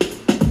me?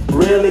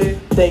 Really?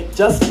 Think,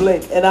 just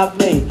blink, and I've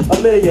made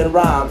 1 million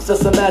rhymes.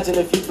 Just imagine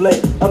if you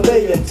blink 1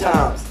 million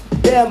times.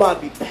 Damn, I'd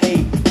be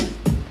paid.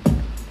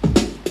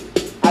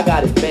 I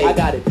got it made. I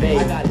got it made.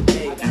 I got it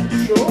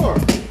made. Sure.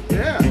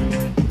 Yeah.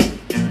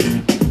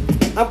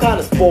 I'm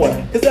kinda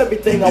spoiled, cause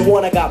everything I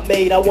want I got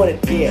made, I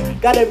wanted gear.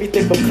 Got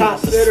everything from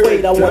cotton to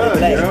suede, I wanted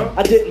laid.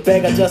 I didn't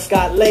beg, I just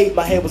got laid,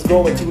 my hair was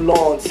growing too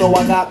long. So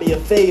I got me a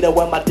fader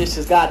when my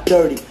dishes got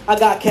dirty. I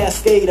got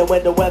Cascade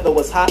when the weather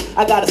was hot.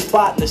 I got a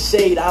spot in the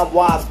shade, I'm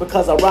wise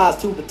because I rise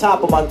to the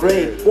top of my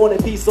grade.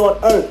 Wanted peace on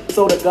earth,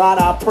 so to God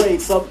I prayed.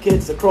 Some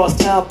kids across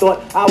town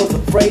thought I was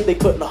afraid they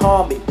couldn't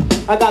harm me.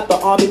 I got the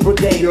army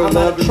brigade, I'm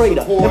not a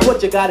traitor. And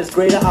what you got is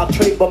greater, I'll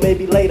trade, but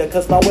maybe later.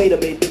 Cause my waiter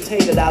made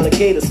potato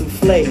alligator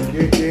souffle.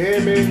 You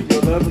hear me?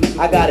 Your love and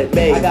support. I got it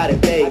made, I got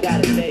it made, I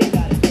got it made,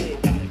 got it made.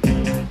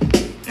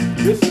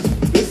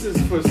 This is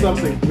for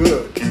something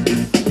good.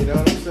 You know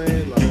what I'm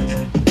saying? Like,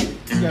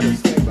 you gotta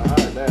stand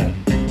behind that.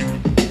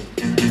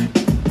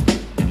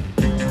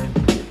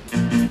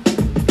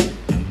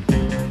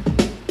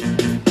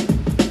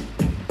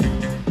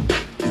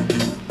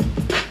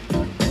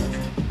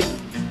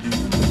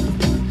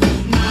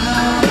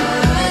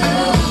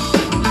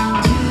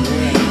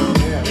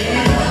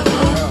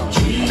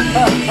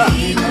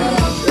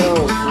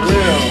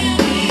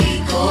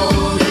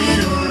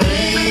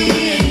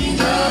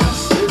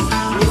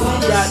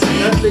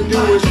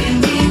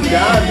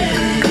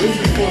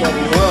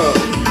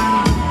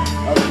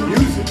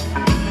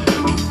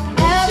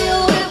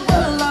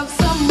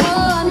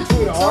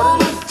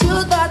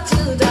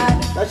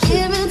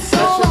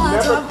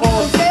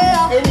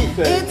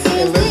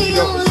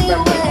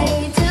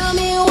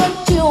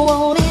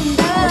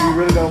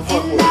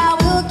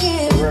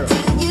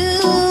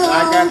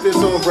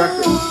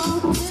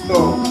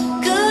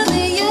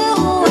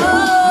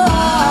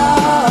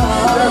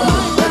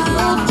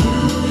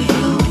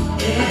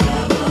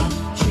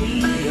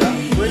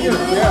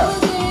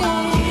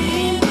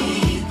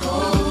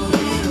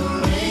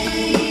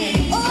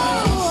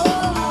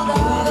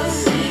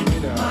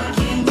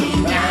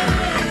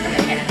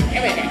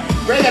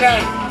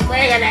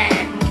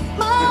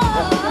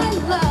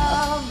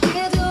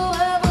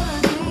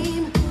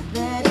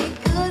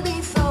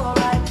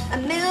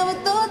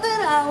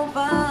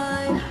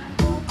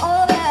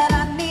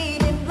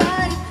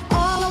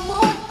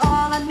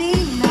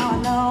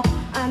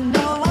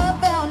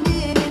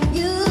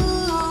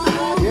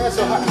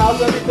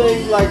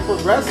 Like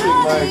progressing,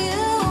 like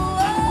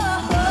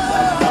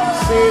I'm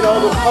seeing all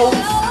the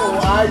posts on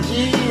IG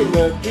and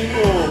the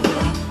people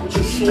with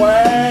the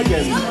swag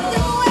and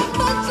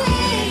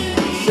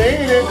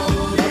saying it,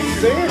 I'm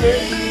saying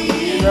it,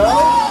 you know.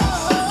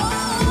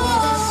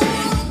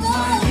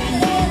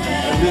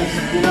 I just,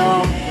 you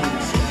know,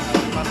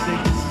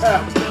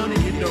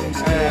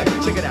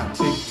 check it out,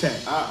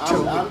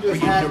 I'm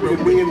just happy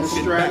to be in the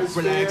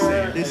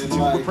stratosphere. Listen to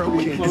a pro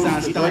as I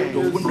start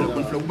going,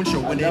 blowing, flowing,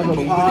 showing that I'm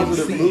moving,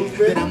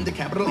 that I'm the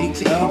capital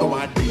H, go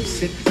out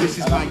decent. This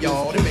is my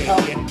yard, the man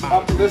get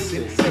my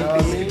listen.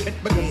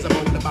 Because I'm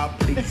all about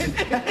pleasing.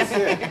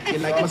 You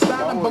like my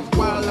style, I'm both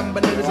while I'm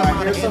bananas, I'm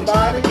out of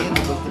somebody. I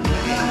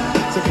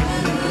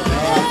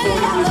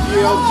told you this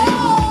GLG.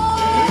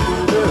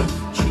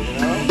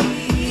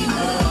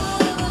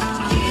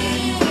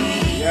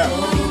 Yeah.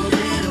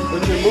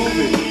 But you're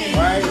moving,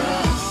 right?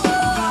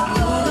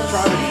 You're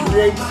trying to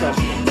create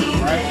something,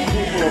 right?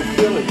 People are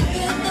feeling it.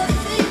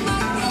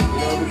 You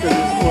know, because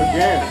it's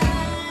organic.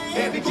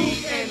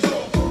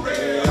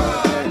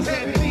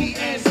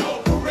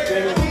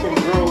 Things can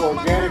grow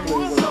organically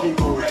when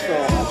people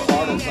feel a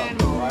part of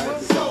something, right?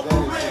 Because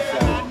then it's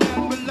just like,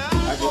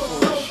 I just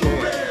want to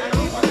share.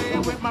 Like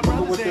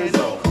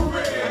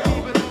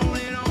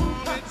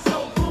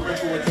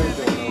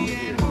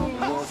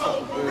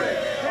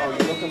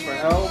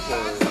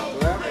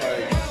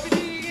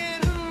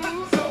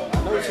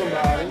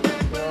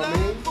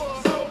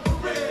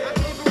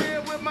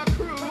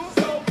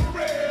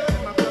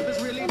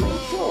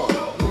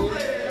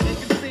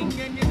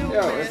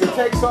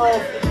takes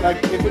off, like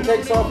if it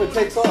takes off, it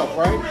takes off,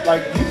 right?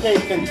 Like you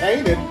can't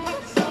contain it.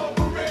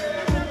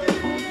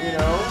 You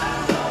know,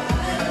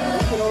 you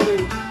can only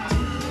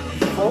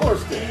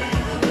force it.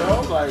 You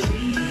know, like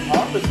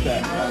harvest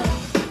that. Like,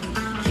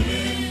 you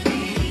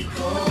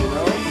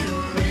know.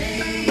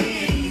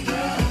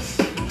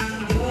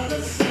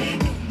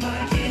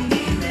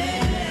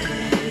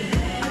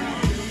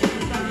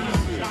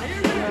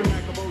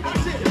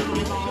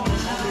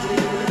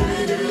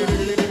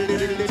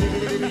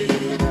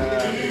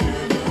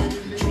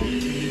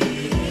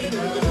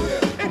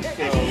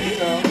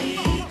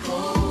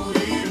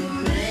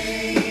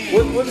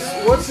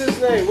 What's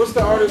his name? What's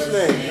the artist's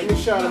name? Let me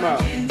shout him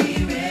out.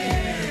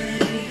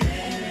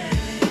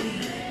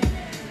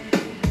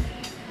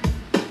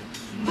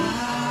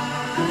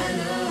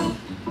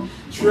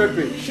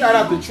 Trippy. Shout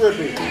out to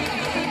Trippy.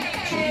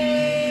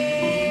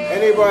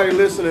 Anybody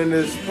listening to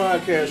this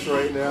podcast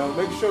right now,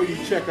 make sure you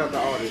check out the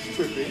artist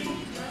Trippy.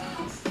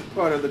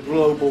 Part of the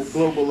global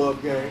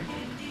love gang.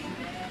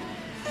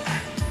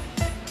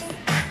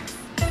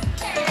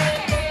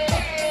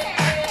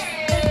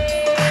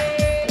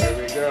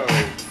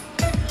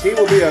 He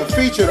will be a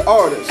featured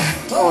artist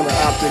on the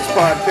Optics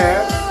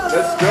Podcast.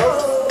 Let's go.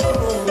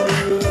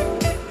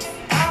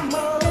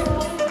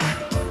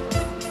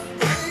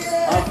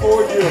 I'll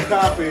forward you a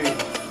copy.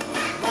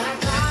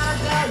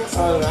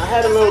 I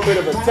had a little bit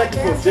of a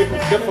technical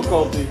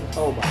difficulty.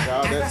 Oh my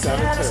God, that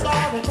sounded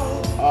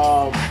terrible.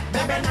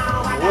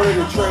 One of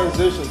the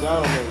transitions, I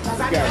don't know,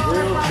 it got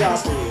real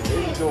choppy and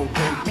it was doing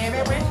crazy.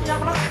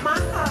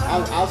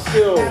 I'll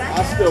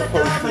still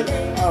post it.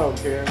 I don't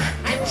care.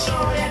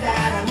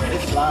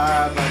 It's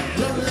live,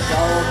 it's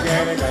all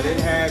organic, I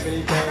didn't have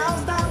anything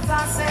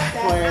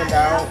planned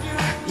out.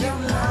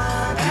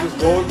 I'm just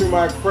going through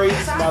my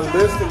crates, my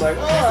list, and like,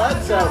 oh,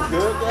 that sounds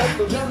good,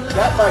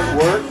 that might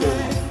work,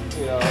 and,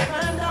 you know,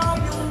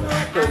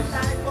 because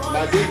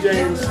my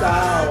DJing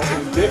style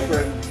is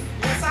different,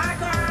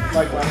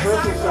 like my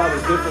personal style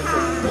is different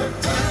from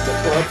the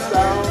club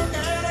style,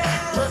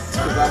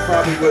 because I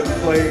probably wouldn't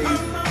play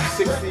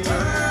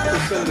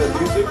 60% of the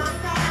music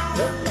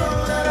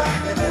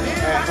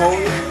at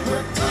home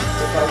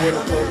if I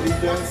wouldn't play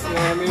DJ, you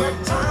know what I mean?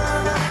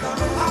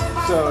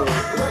 So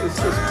it's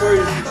just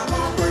crazy. It's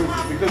crazy.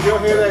 Because you'll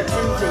hear that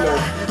too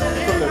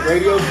from the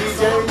radio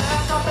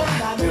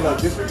DJs. You know,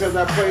 just because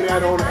I play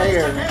that on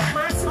air,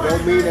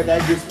 don't mean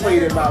that gets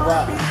played in my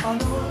rock.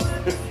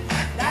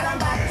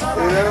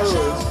 You know,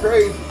 it's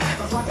crazy.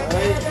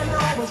 Right?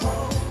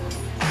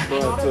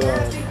 But I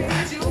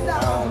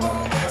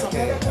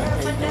can't do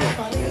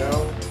it, you know?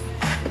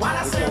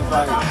 Because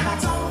like,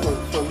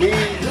 for me,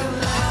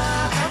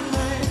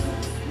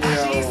 you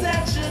know,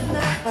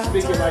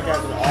 speaking like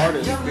as an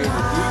artist, being a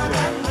DJ,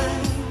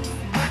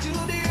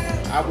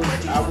 I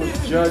would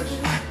judge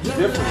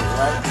differently,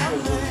 right?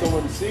 Because when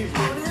someone sees me,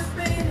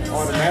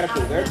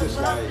 automatically they're just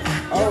like,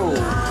 oh,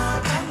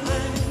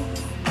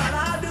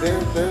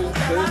 there's the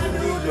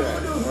DJ,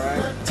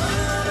 right?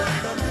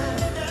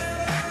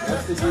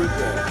 That's the DJ.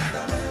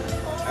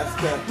 That's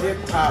the hip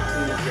hop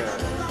DJ.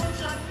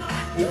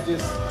 He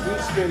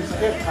spins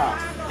hip hop.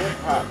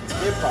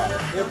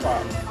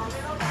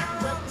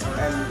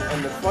 And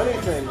the funny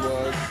thing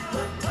was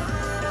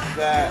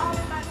that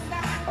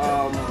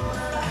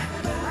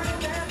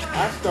I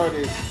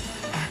started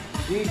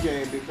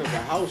DJing because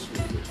of house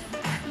music.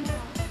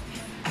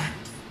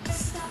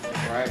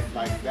 Right?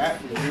 Like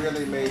that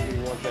really made me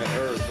want that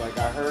urge. Like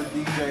I heard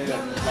DJing,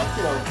 like,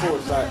 you know, of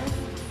course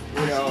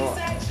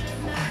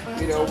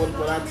you know,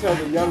 when I tell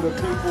the younger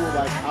people,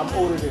 like, I'm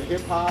older than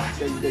hip-hop,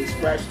 they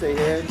scratch their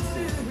heads.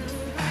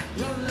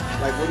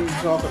 Like, what are you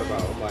talking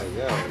about? I'm like,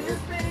 yo,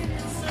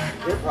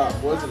 hip-hop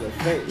wasn't a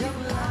thing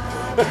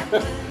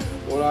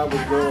when I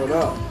was growing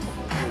up,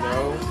 you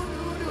know?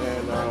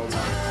 And,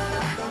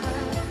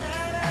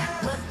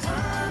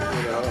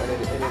 you know, and it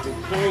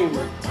became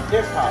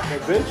hip-hop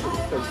eventually,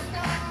 because,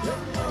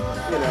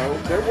 you know,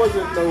 there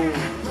wasn't no,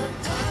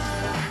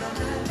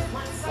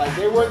 like,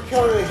 they weren't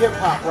killing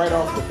hip-hop right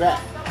off the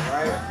bat.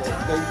 Right?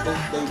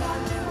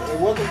 It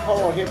wasn't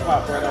called hip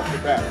hop right off the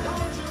bat.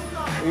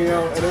 You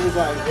know, and it was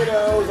like, you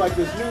know, it was like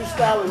this new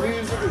style of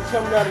music that's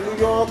coming out of New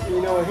York.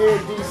 You know, here in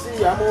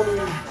DC, I'm only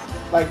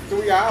like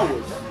 3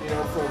 hours, you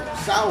know, from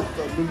south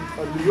of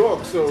New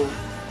York. So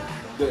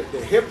the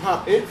hip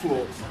hop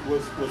influence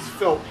was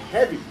felt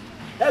heavy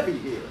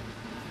here.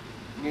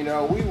 You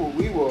know, we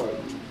were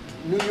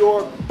New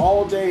York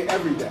all day,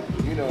 every day.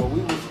 You know,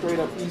 we were straight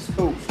up East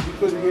Coast. We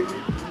couldn't get.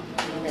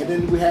 And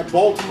then we had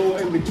Baltimore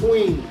in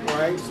between,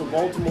 right? So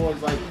Baltimore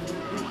is like,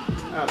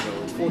 I don't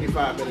know,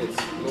 45 minutes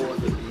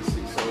north of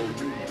DC. So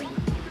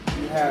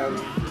you have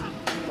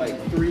like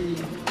 3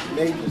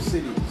 major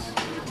cities,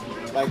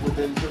 like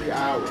within 3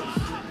 hours,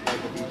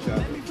 like of each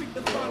other. I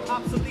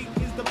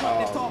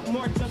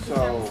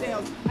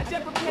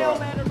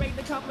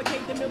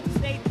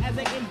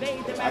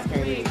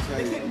can't even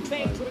tell you.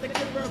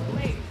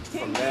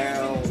 From now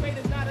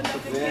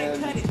to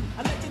then,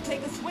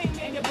 take a swing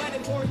and your butt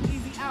is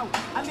easy out.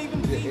 I leave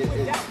him deep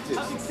with doubt.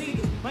 I'm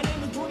succeeding. My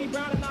name is Brody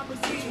Brown and I'm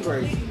proceeding.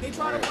 crazy. They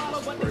try to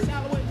follow, but they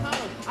shallow and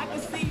hollow. I can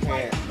see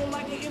right through them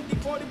like an empty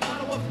 40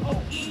 bottle of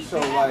OE. So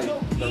like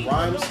the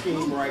rhyme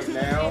scheme right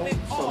now,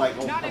 so like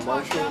on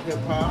commercial hip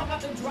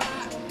hop,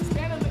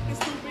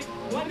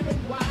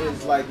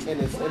 is like in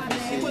its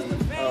infancy of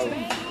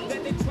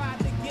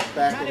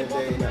back in the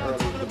day, in the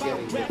early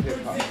beginnings of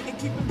hip hop.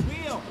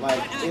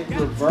 Like it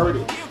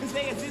reverted,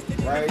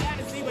 right?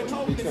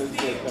 Because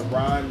the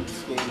rhyme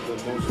schemes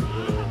of most of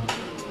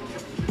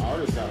the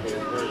artists out here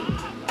are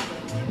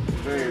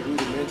very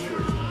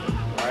rudimentary,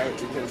 right?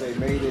 Because they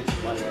made it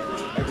like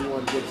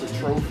everyone gets a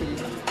trophy,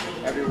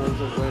 everyone's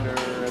a winner,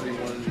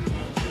 everyone.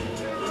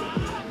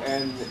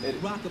 And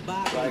it,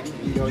 like,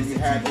 you know, you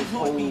had this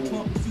whole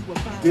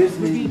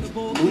Disney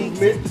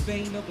movement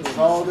with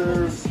all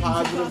their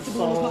positive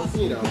songs,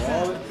 you know,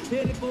 all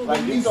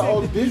like these are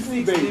all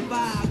Disney babies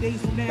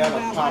that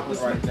are popping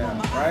right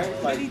now, right?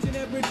 Like,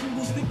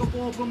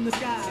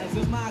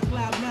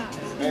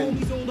 and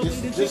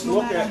just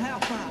look at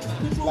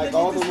like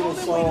all the little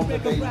songs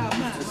that they used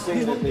to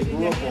sing that they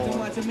grew up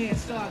on.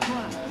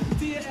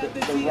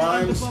 The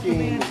rhyme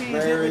scheme is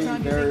very,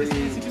 very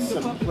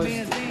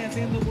simplistic.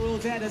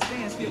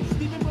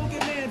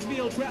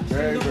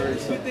 Very, very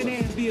simplistic.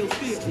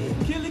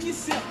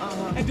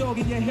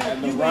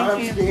 And the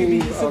rhyme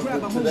scheme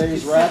of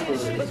today's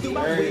rappers is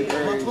very,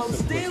 very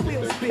simplistic.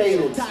 Their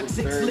cadence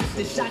is very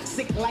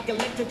simplistic.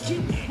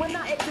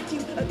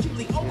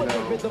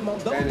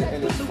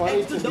 And it's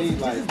funny to me,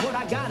 like,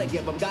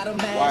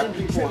 why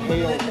people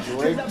hail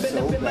Drake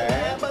so bad.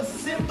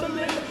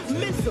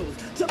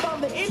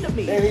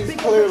 And he's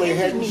clearly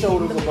head and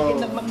shoulders above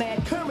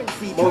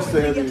most of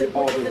the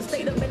audience.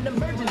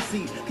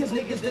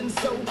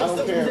 I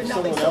don't care if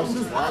someone else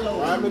is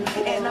rhyming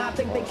for and I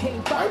think they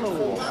can't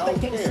follow. They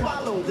can't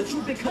swallow the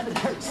truth because it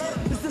hurts.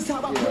 This is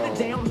how I put it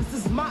down. This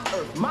is my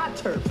earth, my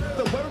turf.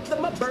 The worth of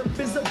my birth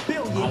is $1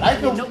 billion.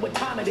 You know what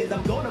time it is.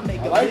 I'm gonna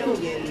make $1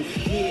 billion.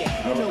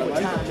 Yeah, you know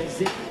what time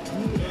is it.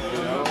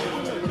 You know,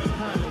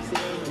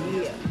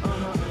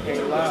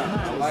 can't lie.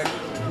 I like it.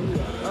 You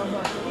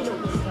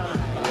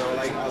know,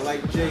 like I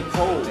like J.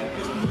 Cole.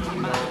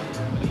 You know.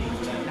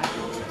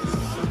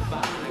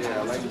 Yeah,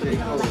 I like J.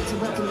 Cole.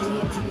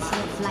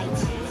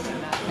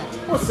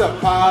 What's up,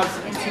 Paz?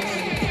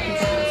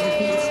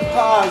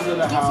 Paz in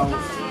the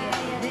house.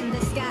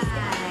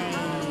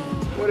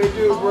 What they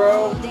do,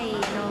 bro?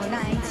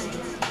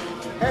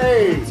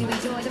 Hey,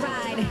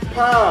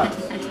 Paz.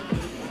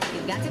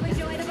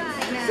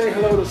 Say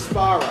hello to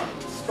Spara.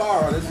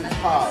 Spara, this is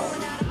Paz.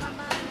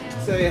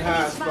 Say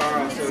hi,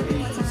 Spara, so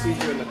he can see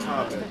you in the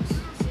comments.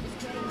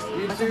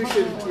 You two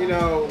should, you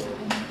know,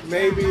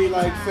 maybe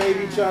like fade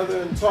each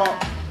other and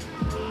talk.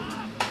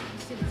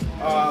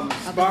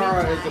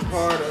 Spara is a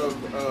part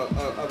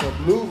of a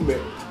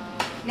movement.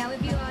 Now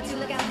if you are to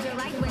look out your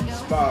right window.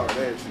 Spara,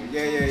 there she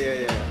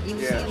is.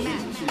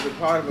 Yeah. She's a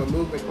part of a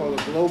movement called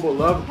the Global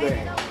Love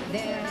Band.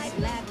 There's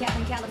Lab Cap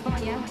in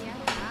California.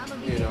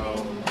 You know,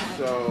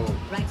 so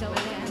Right over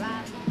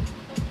there.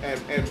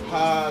 and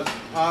Paz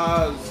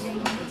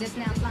Just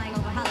now flying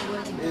over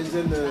Hollywood. is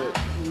in the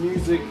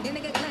music Give me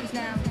a good glimpse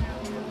now.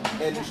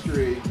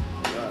 industry.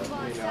 You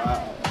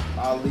know,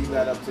 I'll leave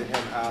that up to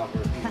him, however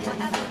he wants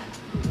to.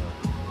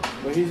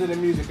 But he's in the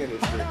music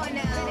industry.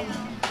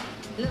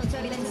 Little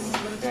turbulence.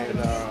 And,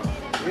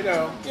 you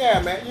know,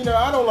 yeah, man, you know,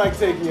 I don't like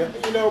taking you,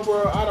 you know,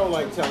 bro, I don't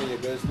like telling your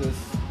business.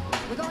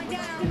 We're going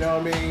down. You know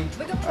what I mean?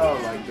 I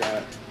don't like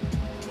that.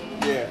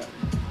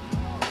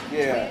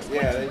 Yeah,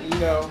 you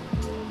know,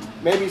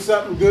 maybe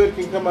something good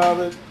can come out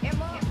of it.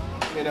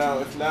 You know,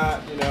 if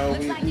not, you know,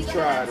 we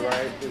tried,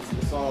 right?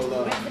 It's all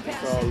love.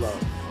 It's all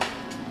love.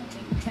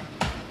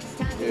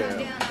 Yeah.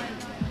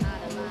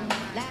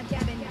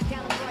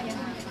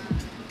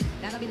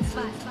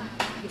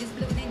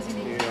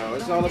 You know,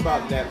 it's all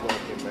about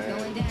networking,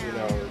 man. You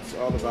know, it's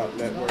all about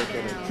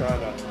networking and trying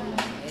to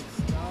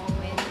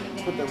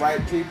put the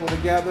right people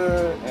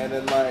together, and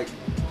then like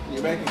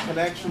you make a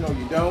connection or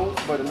you don't,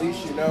 but at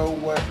least you know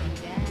what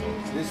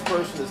this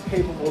person is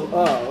capable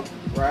of,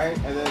 right?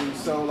 And then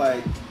so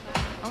like,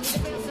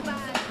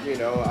 you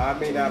know, I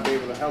may not be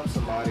able to help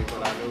somebody,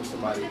 but I know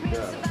somebody who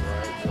does,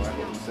 right? So I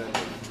can send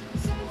them,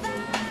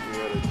 you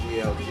know, the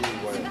GLG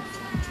way.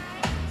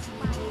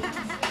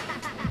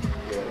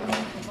 You know,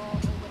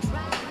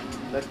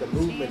 let the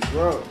movement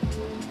grow.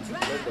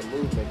 Let the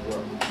movement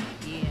grow.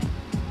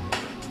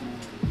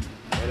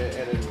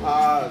 And in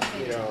Paz,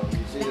 you know,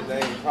 you see the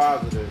name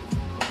Positive.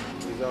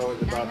 He's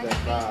always about that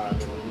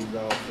vibe, and he's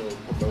also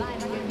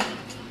promoting it.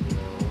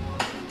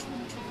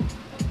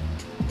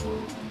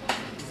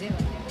 Zero.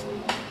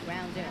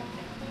 Ground zero.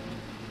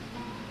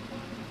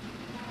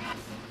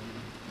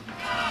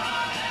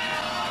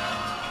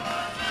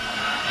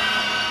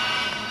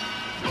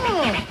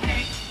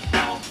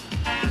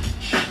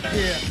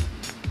 Yeah.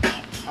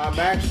 I'm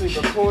actually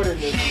recording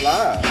this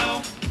live.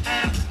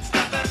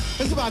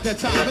 It's about that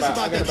time. It's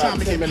about that time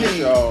to get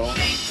paid.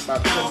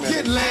 About 10 minutes.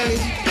 Get laid.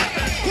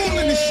 Cool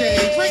in the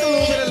shade. Drink a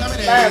little bit of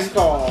lemonade. Last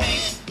call.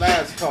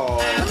 last call.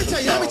 Let me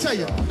tell you.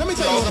 Yo,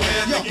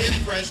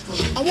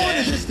 I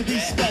wanted this to be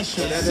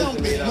special,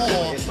 something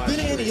more than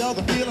any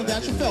other feeling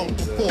that you felt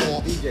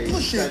before.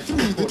 Pushing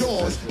through the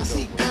doors, I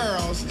see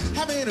girls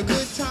having a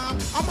good time.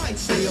 I might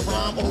say a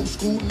rhyme, old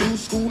school, new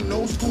school,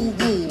 no school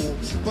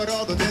rules. But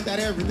other than that,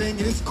 everything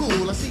is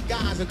cool. I see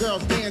guys and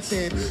girls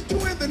dancing,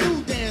 doing the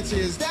new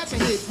dances. That's a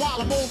hit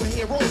while I'm over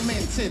here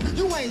romancing.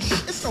 You ain't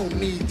it's no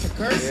need to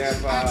curse.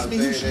 Ask me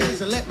who she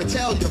is and let me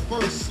tell you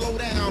first. Slow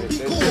down, be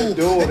cool, and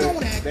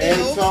don't act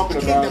ill. I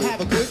came to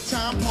have a good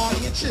time,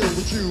 party and chill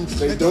with you.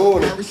 They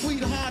doing it.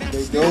 Sweetheart, I'm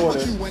still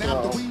with you. And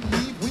after we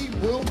leave, we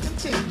will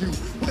continue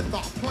with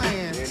our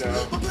plans.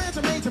 My plans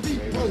are made to be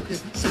broken,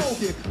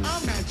 smoking.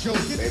 I'm not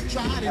joking.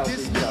 Try to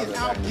diss me and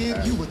I'll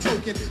give you a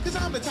token. Cause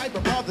I'm the type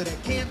of brother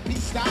that can't be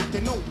stopped,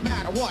 and no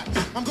matter what,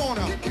 I'm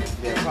gonna.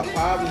 Yeah,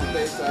 Pop is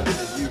based out of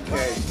the UK.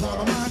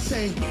 Mama, I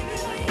say, come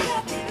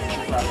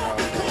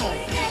on.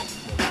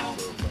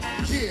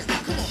 Yeah,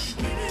 come on.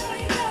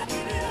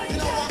 You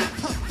know what?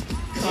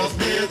 Cause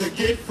we're the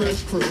Get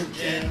Fresh crew.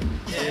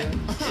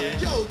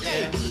 Yo,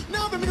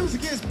 now the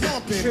music is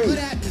pumping, good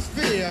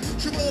atmosphere.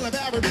 Triple and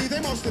Barry,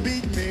 they must have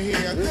beaten me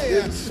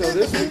here. So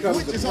this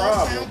becomes the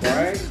problem,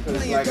 right?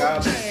 Because like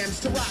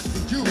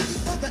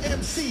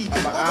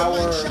I'm an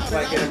hour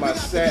like into my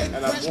set,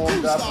 and I'm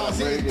warmed up and I'm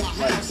ready to like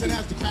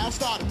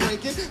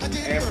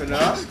amping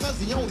up.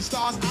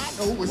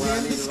 When I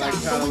need to like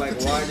kind of like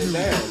wind it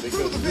down,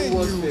 because who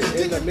wants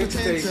to end the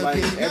mixtape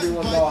like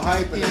everyone's all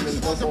hyping and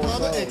there's no more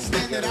songs.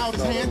 Extended out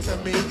his hand to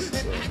me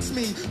and asked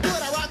me, would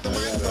I rock the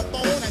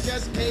microphone? I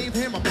just gave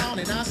him a pound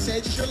and I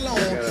said shalom.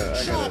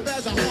 Sharp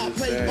as a harp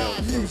played by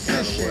a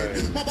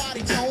musician. My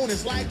body tone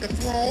is like a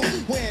throne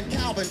when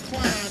Calvin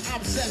Klein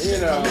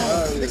obsession,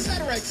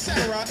 etc.,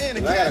 etc. In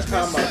a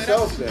cashmere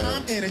sweater,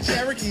 I'm in a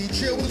Cherokee,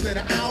 Chills in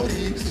an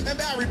Audi, and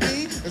Barry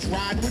B is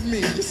riding with me.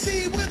 You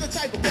see, we're the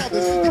type of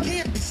brothers that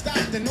can't be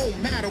stopped, and no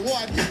matter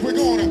what, we're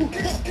gonna.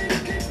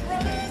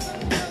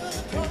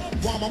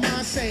 While my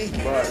mind say,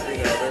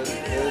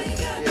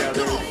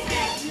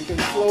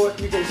 but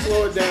you can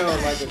slow it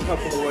down like a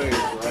couple of ways,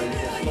 right? You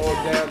can slow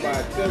it down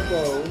by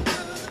tempo.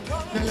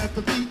 Now let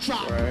the beat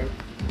drop. Right.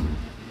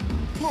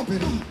 Pump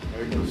it up.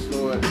 Or you can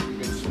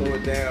slow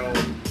it down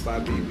by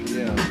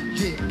BPM.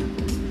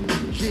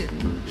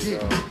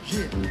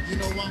 You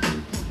know what?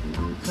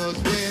 Cause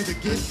we're the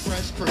Get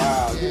Fresh crew.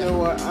 Wow, you know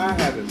what? I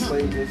haven't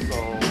played this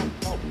song.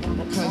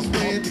 Cause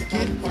we're the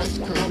Get Fresh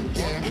crew.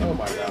 Oh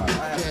my God, I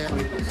haven't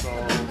played this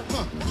song.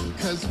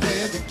 Cause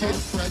we're the Get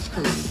Fresh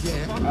crew.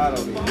 I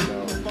don't even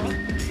know.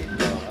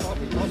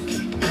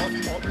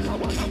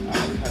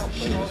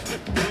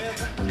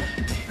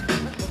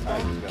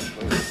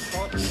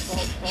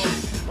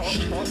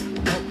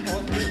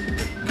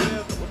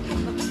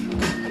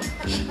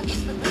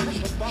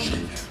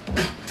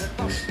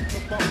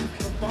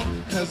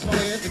 Cause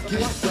we're the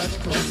Get Fresh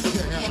crew.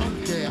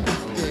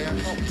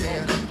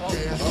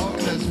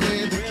 Cause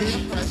we're the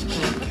Get Fresh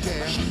crew.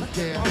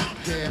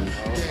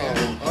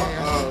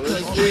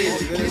 Let's see if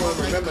anyone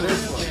remember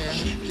this one.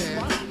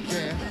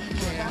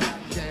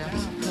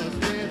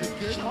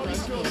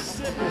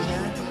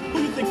 Who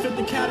you think fit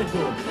the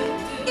category?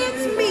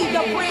 It's me,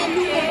 the brand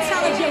new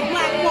intelligent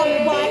black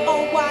woman,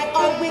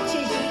 Y-O-Y-O, which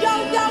is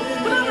yo-yo,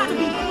 but I'm not to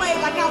be played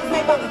like I was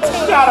made by the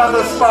tape. Shout out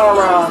to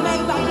Spara.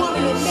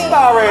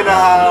 Spara in the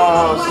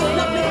house.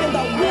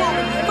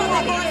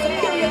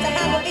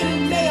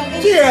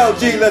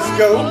 GLG, let's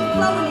go.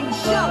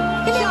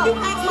 And if you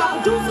ask my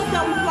producers,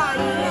 they'll be flying.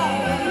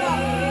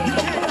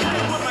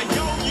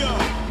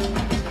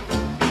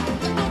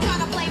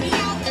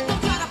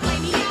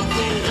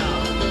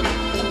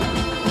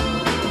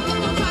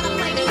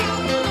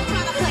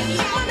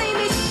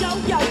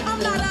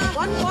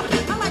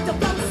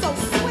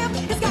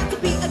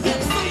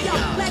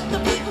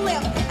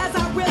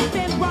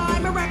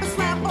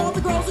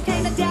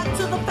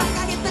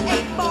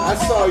 I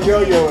saw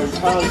Yo-Yo in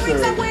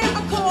concert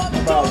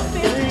about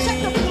 3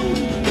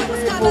 or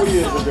 4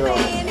 years ago.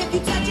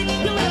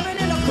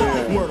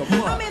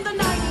 I'm in the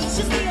 90s,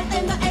 she's still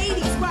in the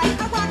 80s, right?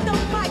 I rock the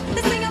mic,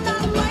 they think I'm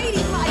not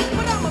ladylike,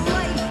 but I'm a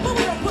lady, but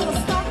we don't put a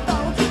stunt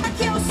on. I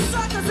kill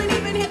suckers and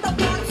even hit the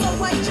block, so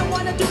what you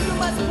wanna do, you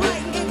must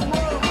play it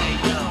wrong.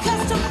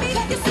 Cause to me,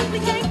 you simply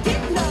can't get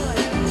none.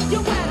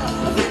 You're wetter,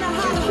 but you're not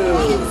hot,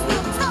 you can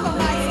still tell them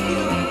like you.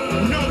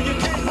 No, you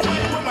can't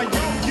play with my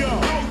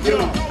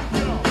yo-yo.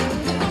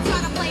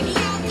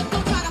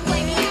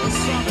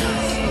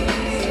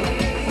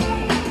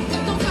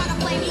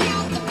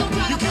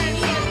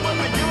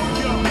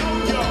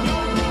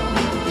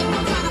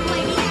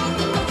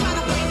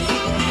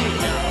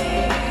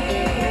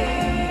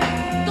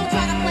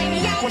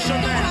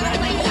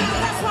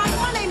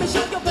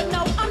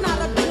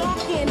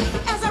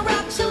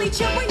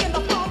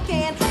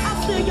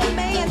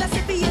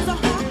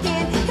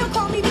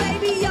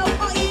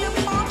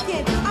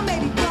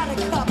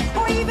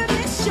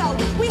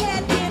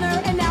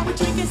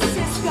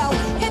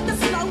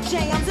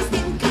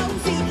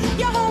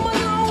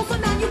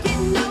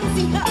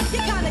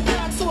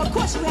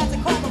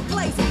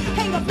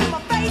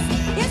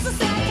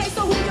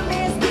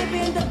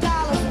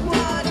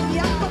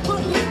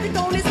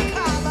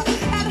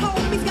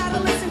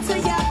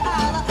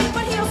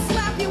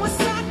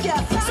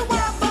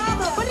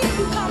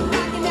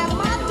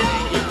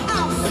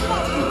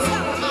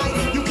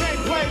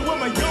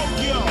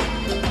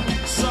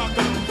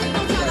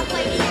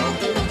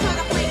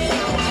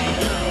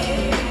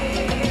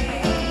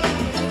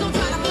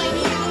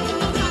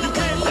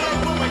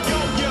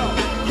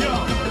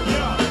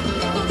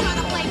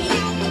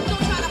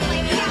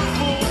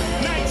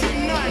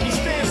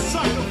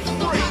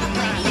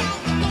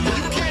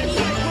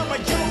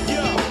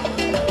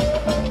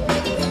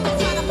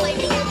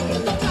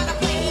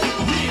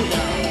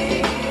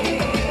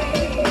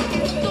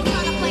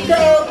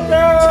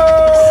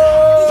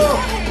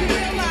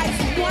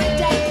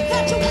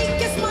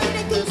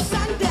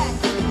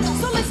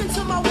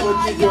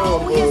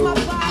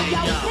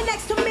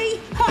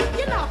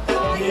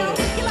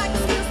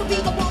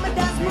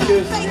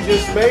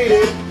 just made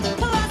it.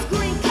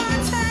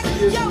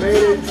 He just made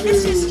it to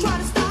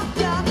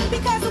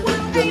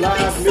the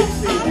live mix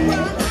CD.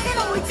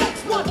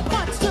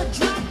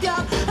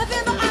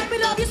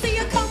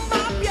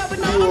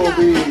 You will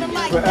be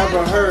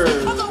forever heard.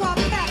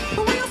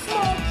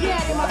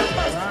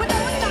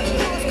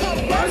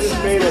 I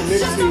just made a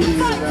mix CD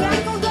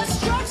tonight.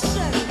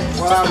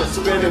 While I was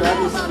spinning, I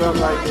just felt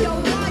like it.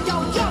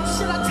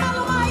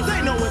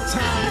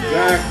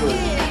 Exactly.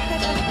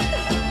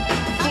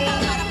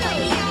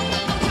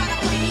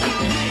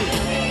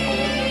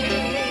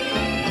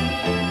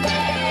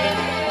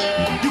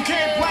 You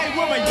can't play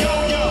with me, yo.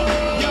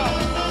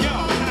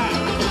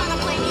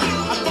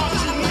 I thought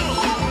you knew.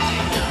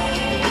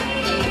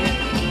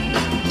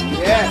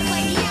 Yes.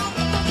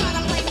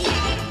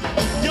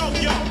 Yo,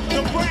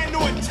 the brand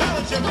new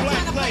intelligent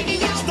black lady.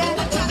 Start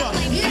to the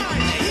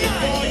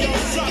all your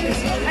suckers.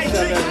 Hey, G,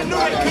 I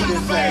know they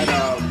come, baby.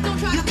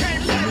 You can't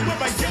play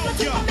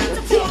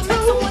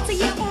with me,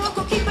 yo. I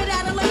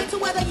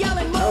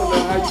don't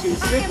know how you can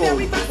sip on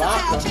vodka, but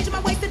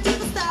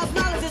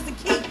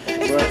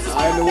I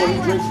know what he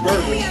drinks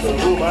bourbon, so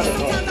who am I to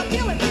know?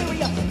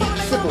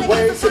 Sip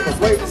away, sip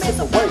away, sip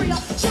away.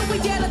 Should we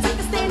dare to take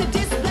a stand and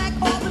diss black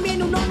all the men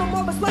who know no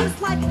more but slur is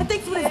like and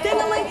thinks with his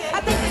dingling? I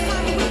think it's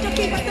time we can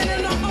keep us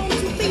standing on our own 2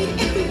 feet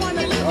if we want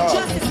to live with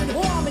justice and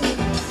harmony.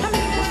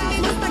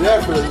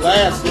 Definitely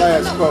last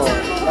call.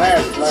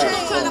 Last call.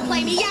 Trying to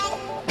play me out.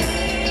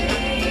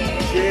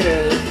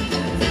 Cheers.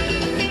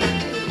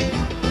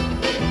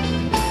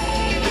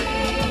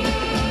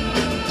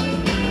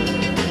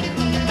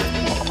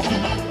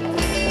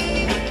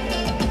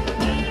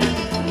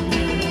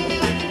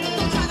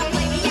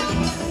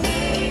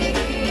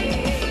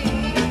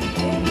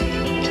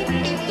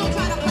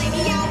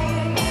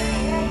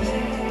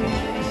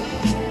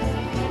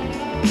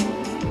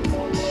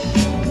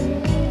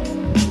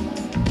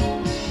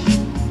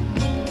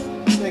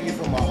 Thank you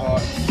from my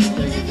heart.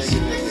 Thank you.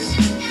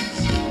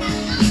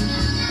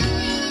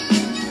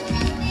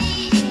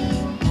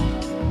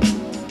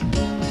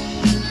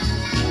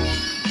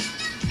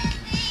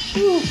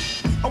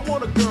 I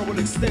want a girl with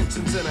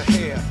extensions in her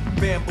hair,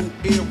 bamboo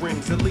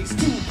earrings, at least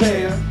 2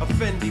 pair, a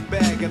Fendi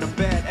bag and a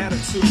bad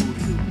attitude.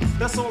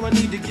 That's all I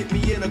need to get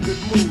me in a good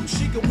mood.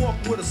 She can walk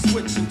with a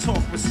switch and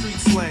talk with street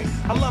slang.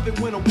 I love it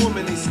when a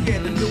woman ain't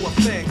scared to do a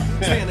thing.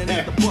 Standing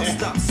at the bus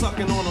stop,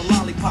 sucking on a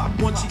lollipop.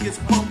 Once she gets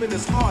pumping,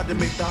 it's hard to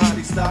make the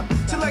hottie stop.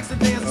 She likes to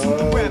dance to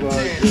the rap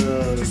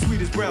jam. She's sweet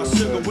as brown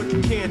sugar with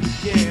the candy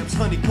yams.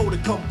 Honey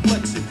coated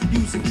complexion,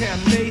 using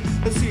Cabernet.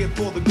 Let's see it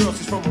for the girl,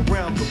 she's from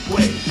around the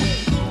way.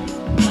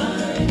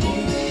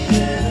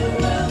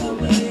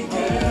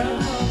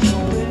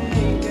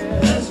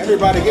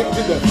 Everybody get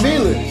to the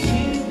feelings.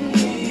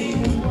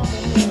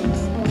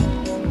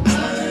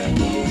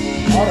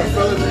 All the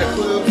fellas in the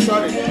club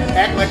started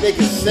acting like they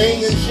could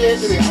sing and shit.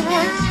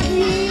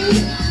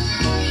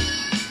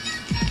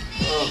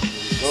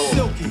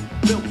 Silky,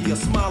 milky, her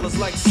smile is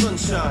like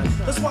sunshine.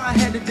 That's why I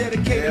had to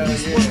dedicate at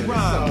least one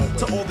rhyme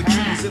to all the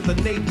cuties in the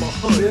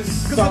neighborhood.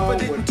 Cause if I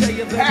didn't tell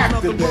you that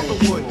another brother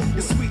would.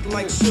 You're sweet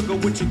like sugar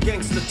with your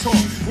gangster talk.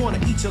 Wanna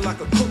eat you like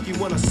a cookie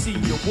when I see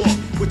you walk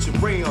with your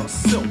rayon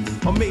silk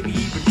or maybe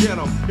even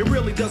denim. It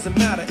really doesn't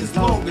matter as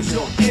long as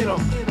you're in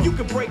them. You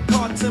can break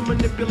cards and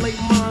manipulate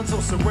minds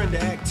or surrender,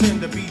 act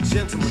tender, be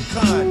gentle and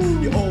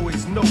kind. You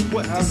always know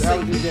what to say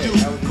and do.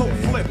 Cold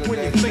flip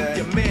when you think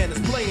your man is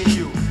playing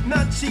you.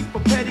 Not cheap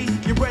or petty,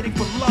 you're ready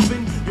for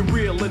loving. You're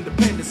real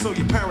independent, so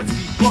your parents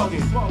be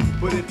bugging.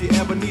 But if you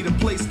ever need a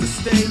place to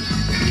stay,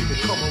 you need to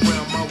come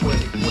around my way.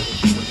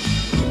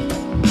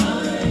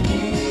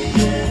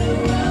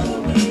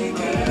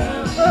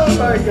 Oh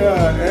my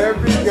God,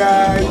 every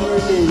guy you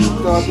knew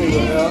thought they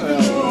were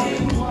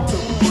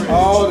LL.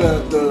 All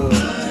the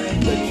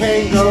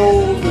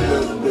kangols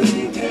and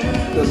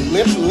the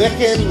lip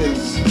licking and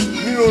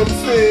you know what I'm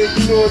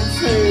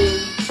saying,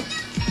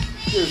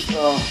 Just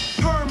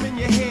perm in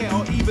your hair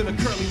or even a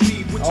curly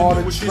weave with all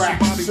your the track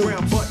Bobby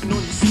Brown button on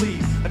your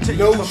sleeve. I tell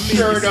no you,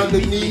 shirt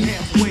underneath.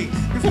 Halfway.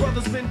 His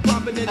brother's been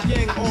popping that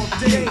yang all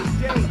day.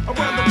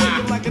 Around the way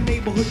you're like a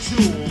neighborhood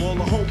jewel. All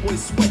the homeboys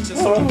sweat you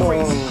so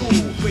crazy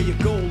cool. Wear your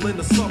gold in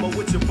the summer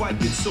with your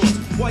Viking shorts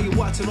while you're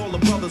watching all the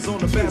brothers on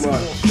the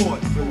basketball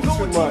court.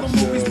 Going to the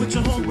movies with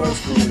your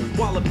homegirls crew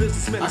while a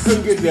businessman I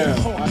couldn't get down.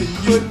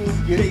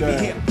 Baby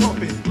hair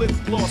pumping, lip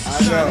gloss I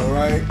know,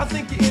 right? I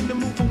think you're in the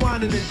mood for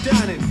whining and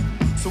dining.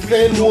 So we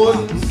Thin can go out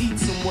ones. and eat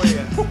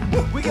somewhere.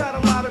 We got a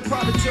lot of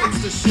private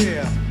jokes to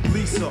share.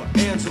 Lisa,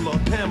 Angela,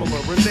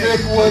 Pamela, Renee.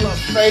 Thick ones,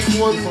 fake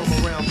ones. From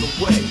around the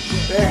way.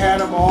 They had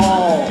them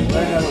all.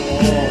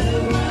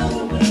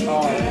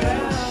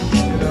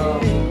 You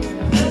know,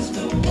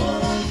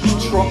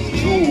 Trump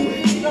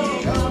jewelry.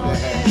 That's what they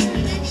had.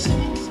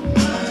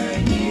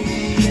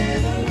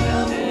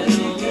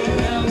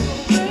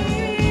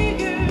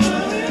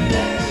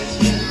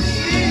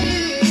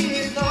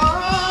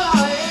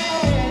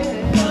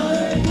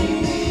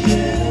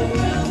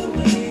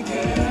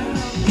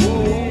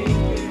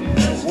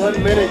 Ooh,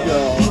 1 minute,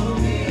 y'all.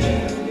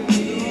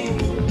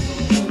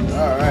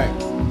 All right.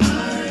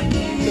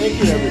 Thank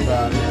you,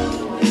 everybody.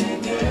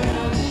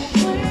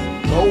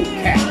 Go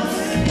Cats.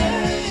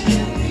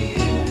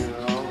 You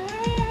know,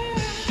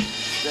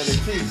 that it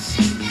keeps.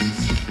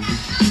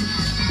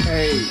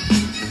 Hey.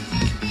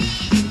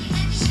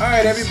 All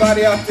right,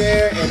 everybody out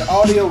there in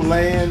audio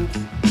land,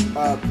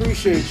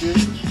 appreciate you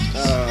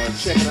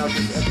checking out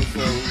this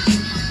episode.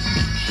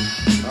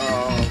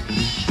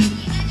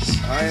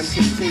 I am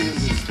continuing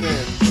to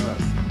spin, but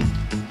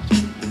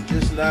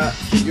just not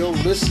for your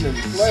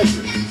listening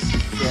pleasure.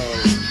 So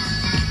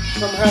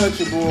come holler at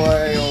your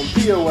boy on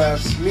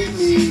POF. Meet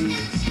me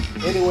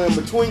anywhere in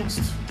between.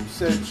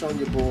 Search on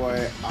your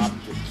boy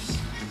Optics.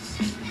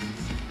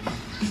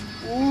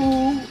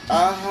 Ooh,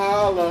 I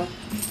holla.